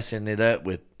go messing it up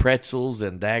with pretzels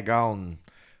and daggone.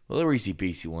 Well, the Reese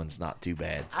Piecey one's not too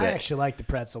bad. I actually like the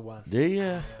pretzel one. Do you?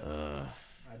 Yeah,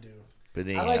 I do. But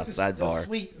anyhow, I like the sidebar.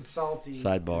 sweet and salty.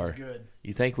 Sidebar. Is good.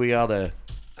 You think we ought to?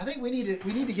 I think we need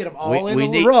to get them all in a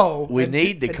need, row. We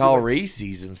need to call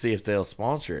Reese's and see if they'll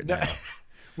sponsor it now.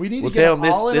 We need we'll to get tell them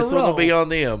them all in this a one will row be on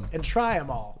them. and try them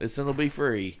all. This one will be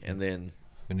free, and then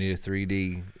we need a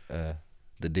 3D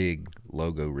the Dig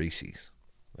logo Reese's.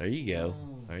 there you go.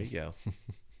 There you go.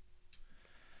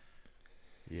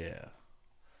 Yeah.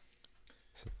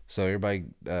 So everybody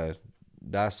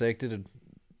dissected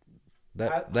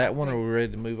that one. Are we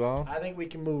ready to move on? I think we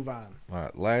can move on. All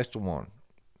right, last one.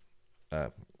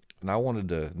 And I wanted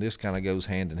to. This kind of goes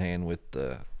hand in hand with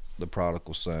the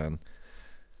prodigal son.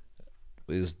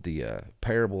 Is the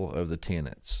parable of the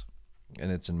tenants,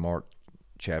 and it's in Mark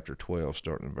chapter 12,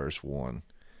 starting in verse 1.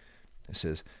 It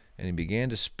says, "And he began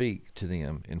to speak to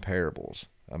them in parables.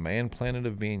 A man planted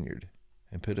a vineyard,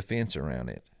 and put a fence around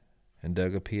it, and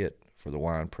dug a pit for the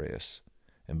winepress,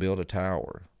 and built a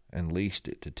tower, and leased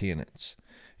it to tenants,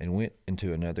 and went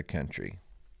into another country.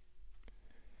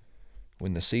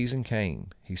 When the season came,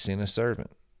 he sent a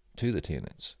servant to the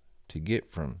tenants to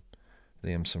get from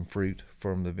them some fruit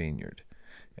from the vineyard.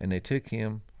 And they took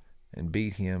him and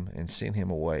beat him and sent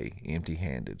him away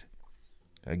empty-handed.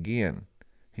 Again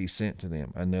he sent to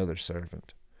them another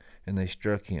servant, and they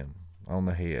struck him on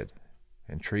the head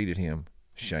and treated him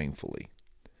shamefully.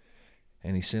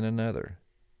 And he sent another,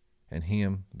 and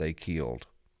him they killed.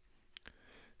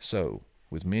 So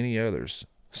with many others,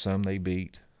 some they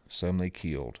beat, some they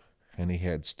killed, and he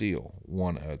had still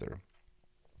one other,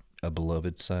 a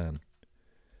beloved son.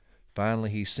 Finally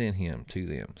he sent him to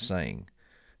them, saying,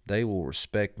 They will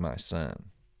respect my son.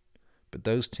 But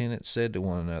those tenants said to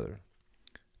one another,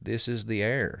 This is the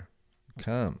heir.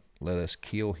 Come, let us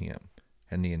kill him,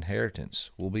 and the inheritance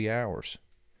will be ours.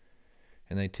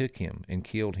 And they took him and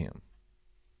killed him,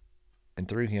 and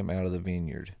threw him out of the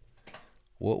vineyard.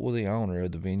 What will the owner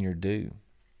of the vineyard do?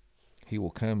 He will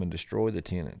come and destroy the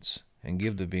tenants, and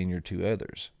give the vineyard to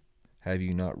others. Have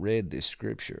you not read this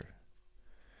scripture?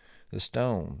 The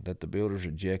stone that the builders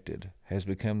rejected has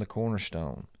become the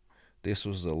cornerstone. This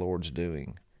was the Lord's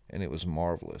doing, and it was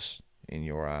marvelous in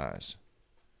your eyes."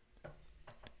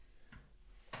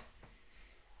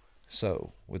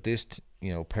 So, with this,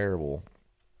 parable,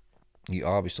 you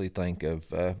obviously think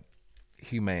of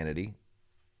humanity.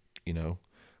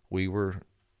 We were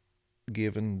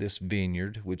given this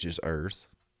vineyard, which is earth,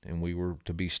 and we were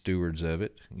to be stewards of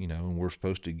it, and we're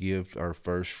supposed to give our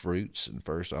first fruits and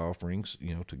first offerings,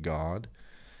 to God.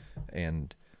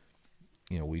 And,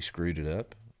 we screwed it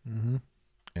up. Mm-hmm.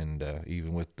 And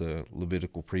even with the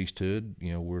Levitical priesthood,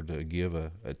 we're to give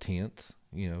a tenth,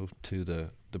 to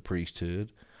the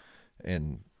priesthood.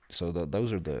 And so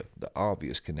those are the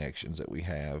obvious connections that we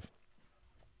have.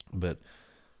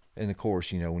 And of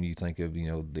course, when you think of,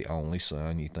 the only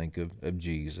son, you think of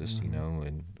Jesus, Mm-hmm.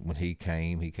 and when he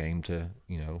came to,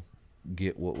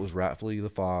 get what was rightfully the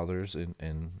Father's,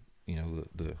 and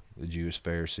the Jewish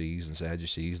Pharisees and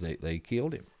Sadducees, they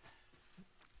killed him.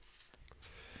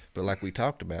 But like we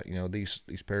talked about, these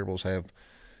parables have,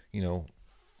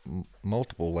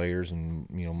 multiple layers and,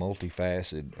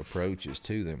 multifaceted approaches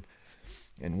to them.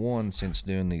 And one, since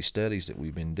doing these studies that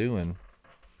we've been doing,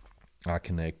 I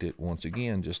connect it once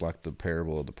again, just like the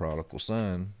parable of the prodigal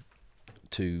son,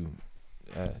 to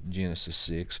Genesis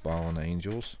 6, fallen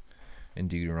angels, and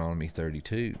Deuteronomy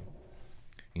 32.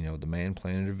 The man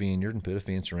planted a vineyard and put a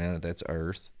fence around it. That's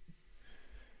earth.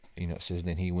 It says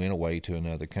then he went away to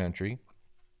another country.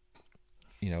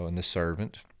 And the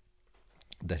servant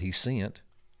that he sent,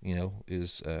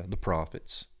 is the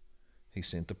prophets. He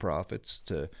sent the prophets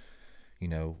to,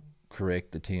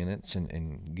 correct the tenants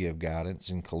and give guidance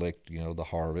and collect, the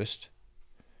harvest.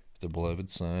 The beloved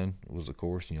son was, of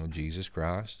course, Jesus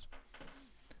Christ.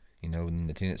 And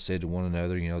the tenants said to one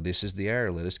another, this is the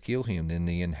heir, let us kill him. Then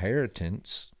the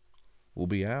inheritance will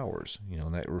be ours.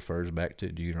 And that refers back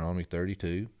to Deuteronomy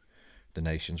 32. The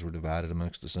nations were divided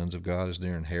amongst the sons of God as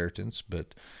their inheritance,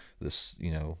 but the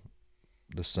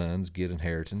sons get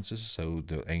inheritances. So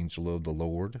the angel of the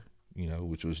Lord,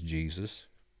 which was Jesus,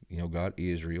 got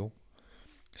Israel.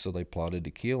 So they plotted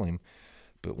to kill him.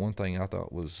 But one thing I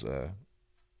thought was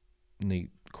neat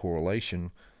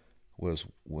correlation was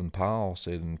when Paul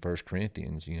said in 1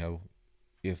 Corinthians,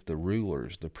 if the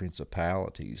rulers, the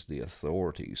principalities, the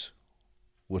authorities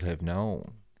would have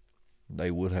known, they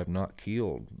would have not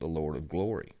killed the Lord of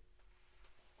glory.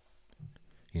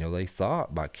 They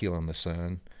thought by killing the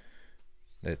son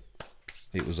that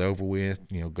it was over with.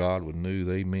 God would knew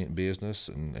they meant business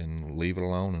and leave it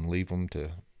alone and leave them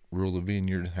to rule the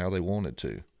vineyard how they wanted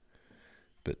to.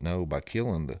 But no, by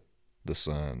killing the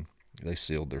son, they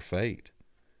sealed their fate.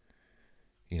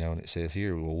 And it says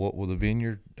here, well, what will the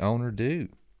vineyard owner do?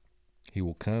 He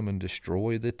will come and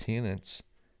destroy the tenants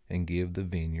and give the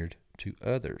vineyard to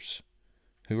others.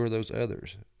 Who are those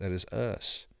others? That is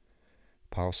us.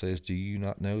 Paul says, do you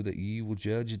not know that ye will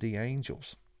judge the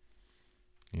angels?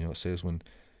 You know, it says when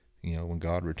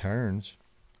God returns,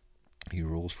 he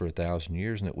rules for 1,000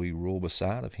 years, and that we rule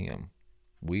beside of him.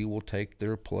 We will take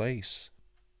their place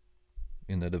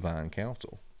in the divine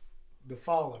council. The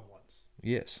fallen ones.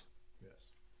 Yes. Yes.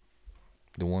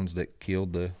 The ones that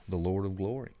killed the Lord of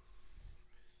glory.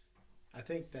 I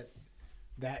think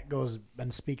that goes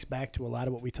and speaks back to a lot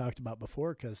of what we talked about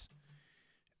before, because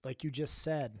like you just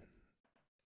said,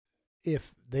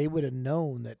 if they would have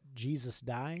known that Jesus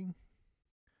dying,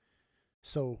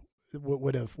 so what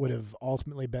would have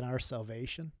ultimately been our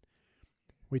salvation.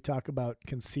 We talk about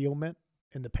concealment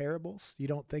in the parables. You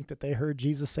don't think that they heard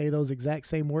Jesus say those exact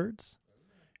same words?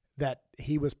 That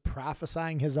he was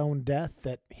prophesying his own death,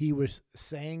 that he was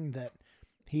saying that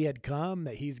he had come,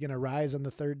 that he's going to rise on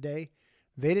the third day.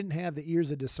 They didn't have the ears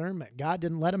of discernment. God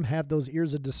didn't let them have those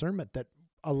ears of discernment that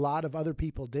a lot of other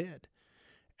people did.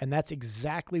 And that's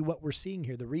exactly what we're seeing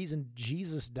here. The reason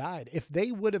Jesus died, if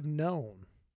they would have known,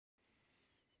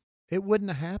 it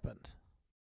wouldn't have happened.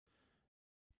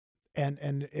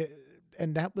 And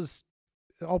that was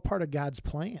all part of God's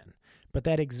plan. But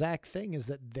that exact thing is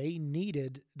that they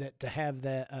needed that to have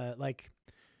that,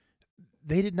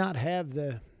 they did not have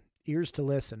the ears to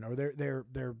listen, or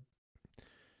their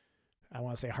I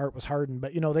want to say heart was hardened,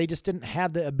 but they just didn't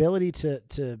have the ability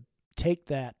to take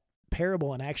that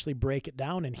parable and actually break it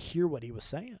down and hear what he was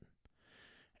saying.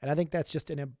 And I think that's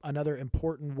just another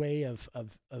important way of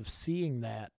seeing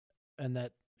that, and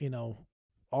that,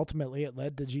 ultimately it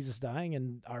led to Jesus dying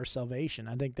and our salvation.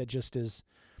 I think that's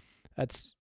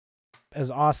as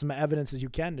awesome evidence as you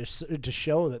can to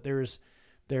show that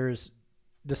there's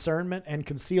discernment and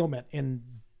concealment in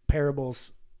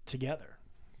parables together.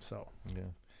 So, yeah.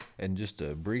 And just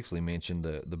to briefly mention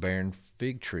the barren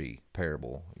fig tree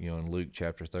parable, in Luke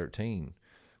chapter 13.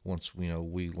 Once,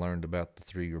 we learned about the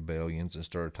 3 rebellions and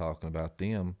started talking about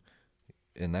them,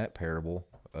 in that parable,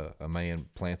 a man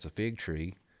plants a fig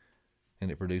tree and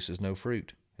it produces no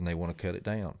fruit, and they want to cut it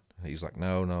down. He's like,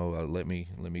 no, let me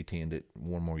tend it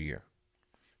one more year.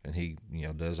 And he,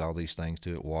 does all these things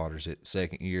to it, waters it.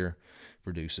 2nd year,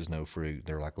 produces no fruit.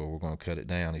 They're like, well, we're going to cut it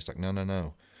down. He's like,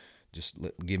 no. Just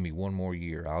give me one more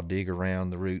year. I'll dig around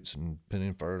the roots and put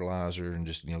in fertilizer and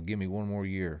just, give me one more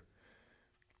year.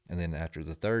 And then after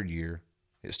the 3rd year,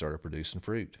 it started producing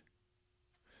fruit.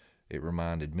 It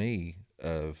reminded me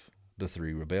of the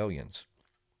 3 rebellions.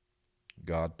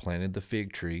 God planted the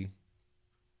fig tree,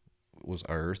 was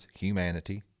earth,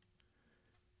 humanity,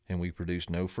 and we produced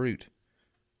no fruit.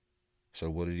 So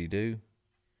what did he do?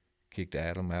 Kicked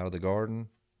Adam out of the garden.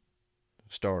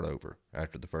 Start over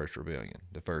after the 1st rebellion,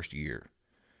 the 1st year.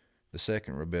 The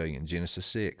 2nd rebellion, Genesis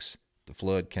 6, the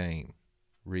flood came,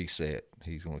 reset.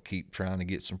 He's going to keep trying to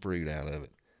get some fruit out of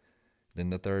it.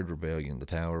 Then the 3rd rebellion, the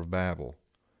Tower of Babel.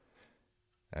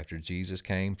 After Jesus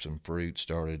came, some fruit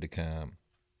started to come.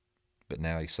 But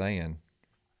now he's saying,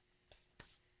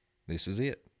 this is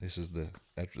it. This is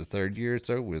after the 3rd year it's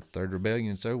over with, 3rd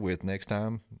rebellion it's over with. Next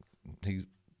time, he's,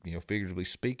 figuratively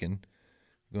speaking,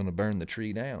 going to burn the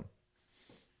tree down.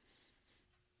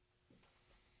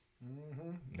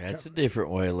 Mm-hmm. That's a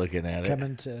different way of looking at it.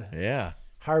 Coming to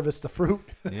harvest the fruit.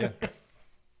 Yeah.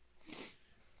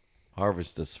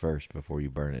 Harvest this first before you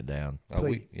burn it down.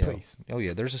 Please. Oh,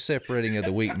 yeah. There's a separating of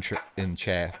the wheat and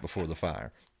chaff before the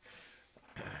fire.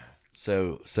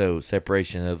 So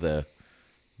separation of the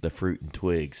fruit and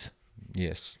twigs.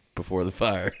 Yes. Before the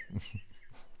fire.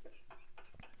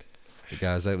 But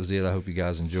guys, that was it. I hope you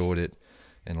guys enjoyed it.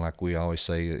 And like we always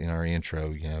say in our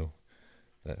intro,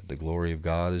 the glory of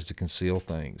God is to conceal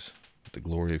things. The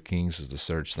glory of kings is to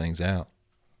search things out.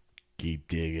 Keep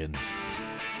digging.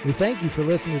 We thank you for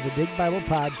listening to the Dig Bible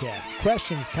Podcast.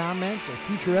 Questions, comments, or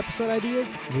future episode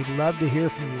ideas? We'd love to hear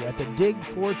from you at the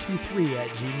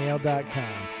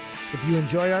dig423@gmail.com. If you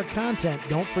enjoy our content,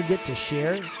 don't forget to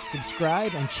share,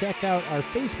 subscribe, and check out our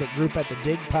Facebook group at the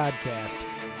Dig Podcast.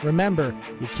 Remember,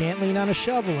 you can't lean on a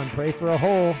shovel and pray for a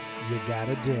hole. You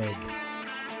gotta dig.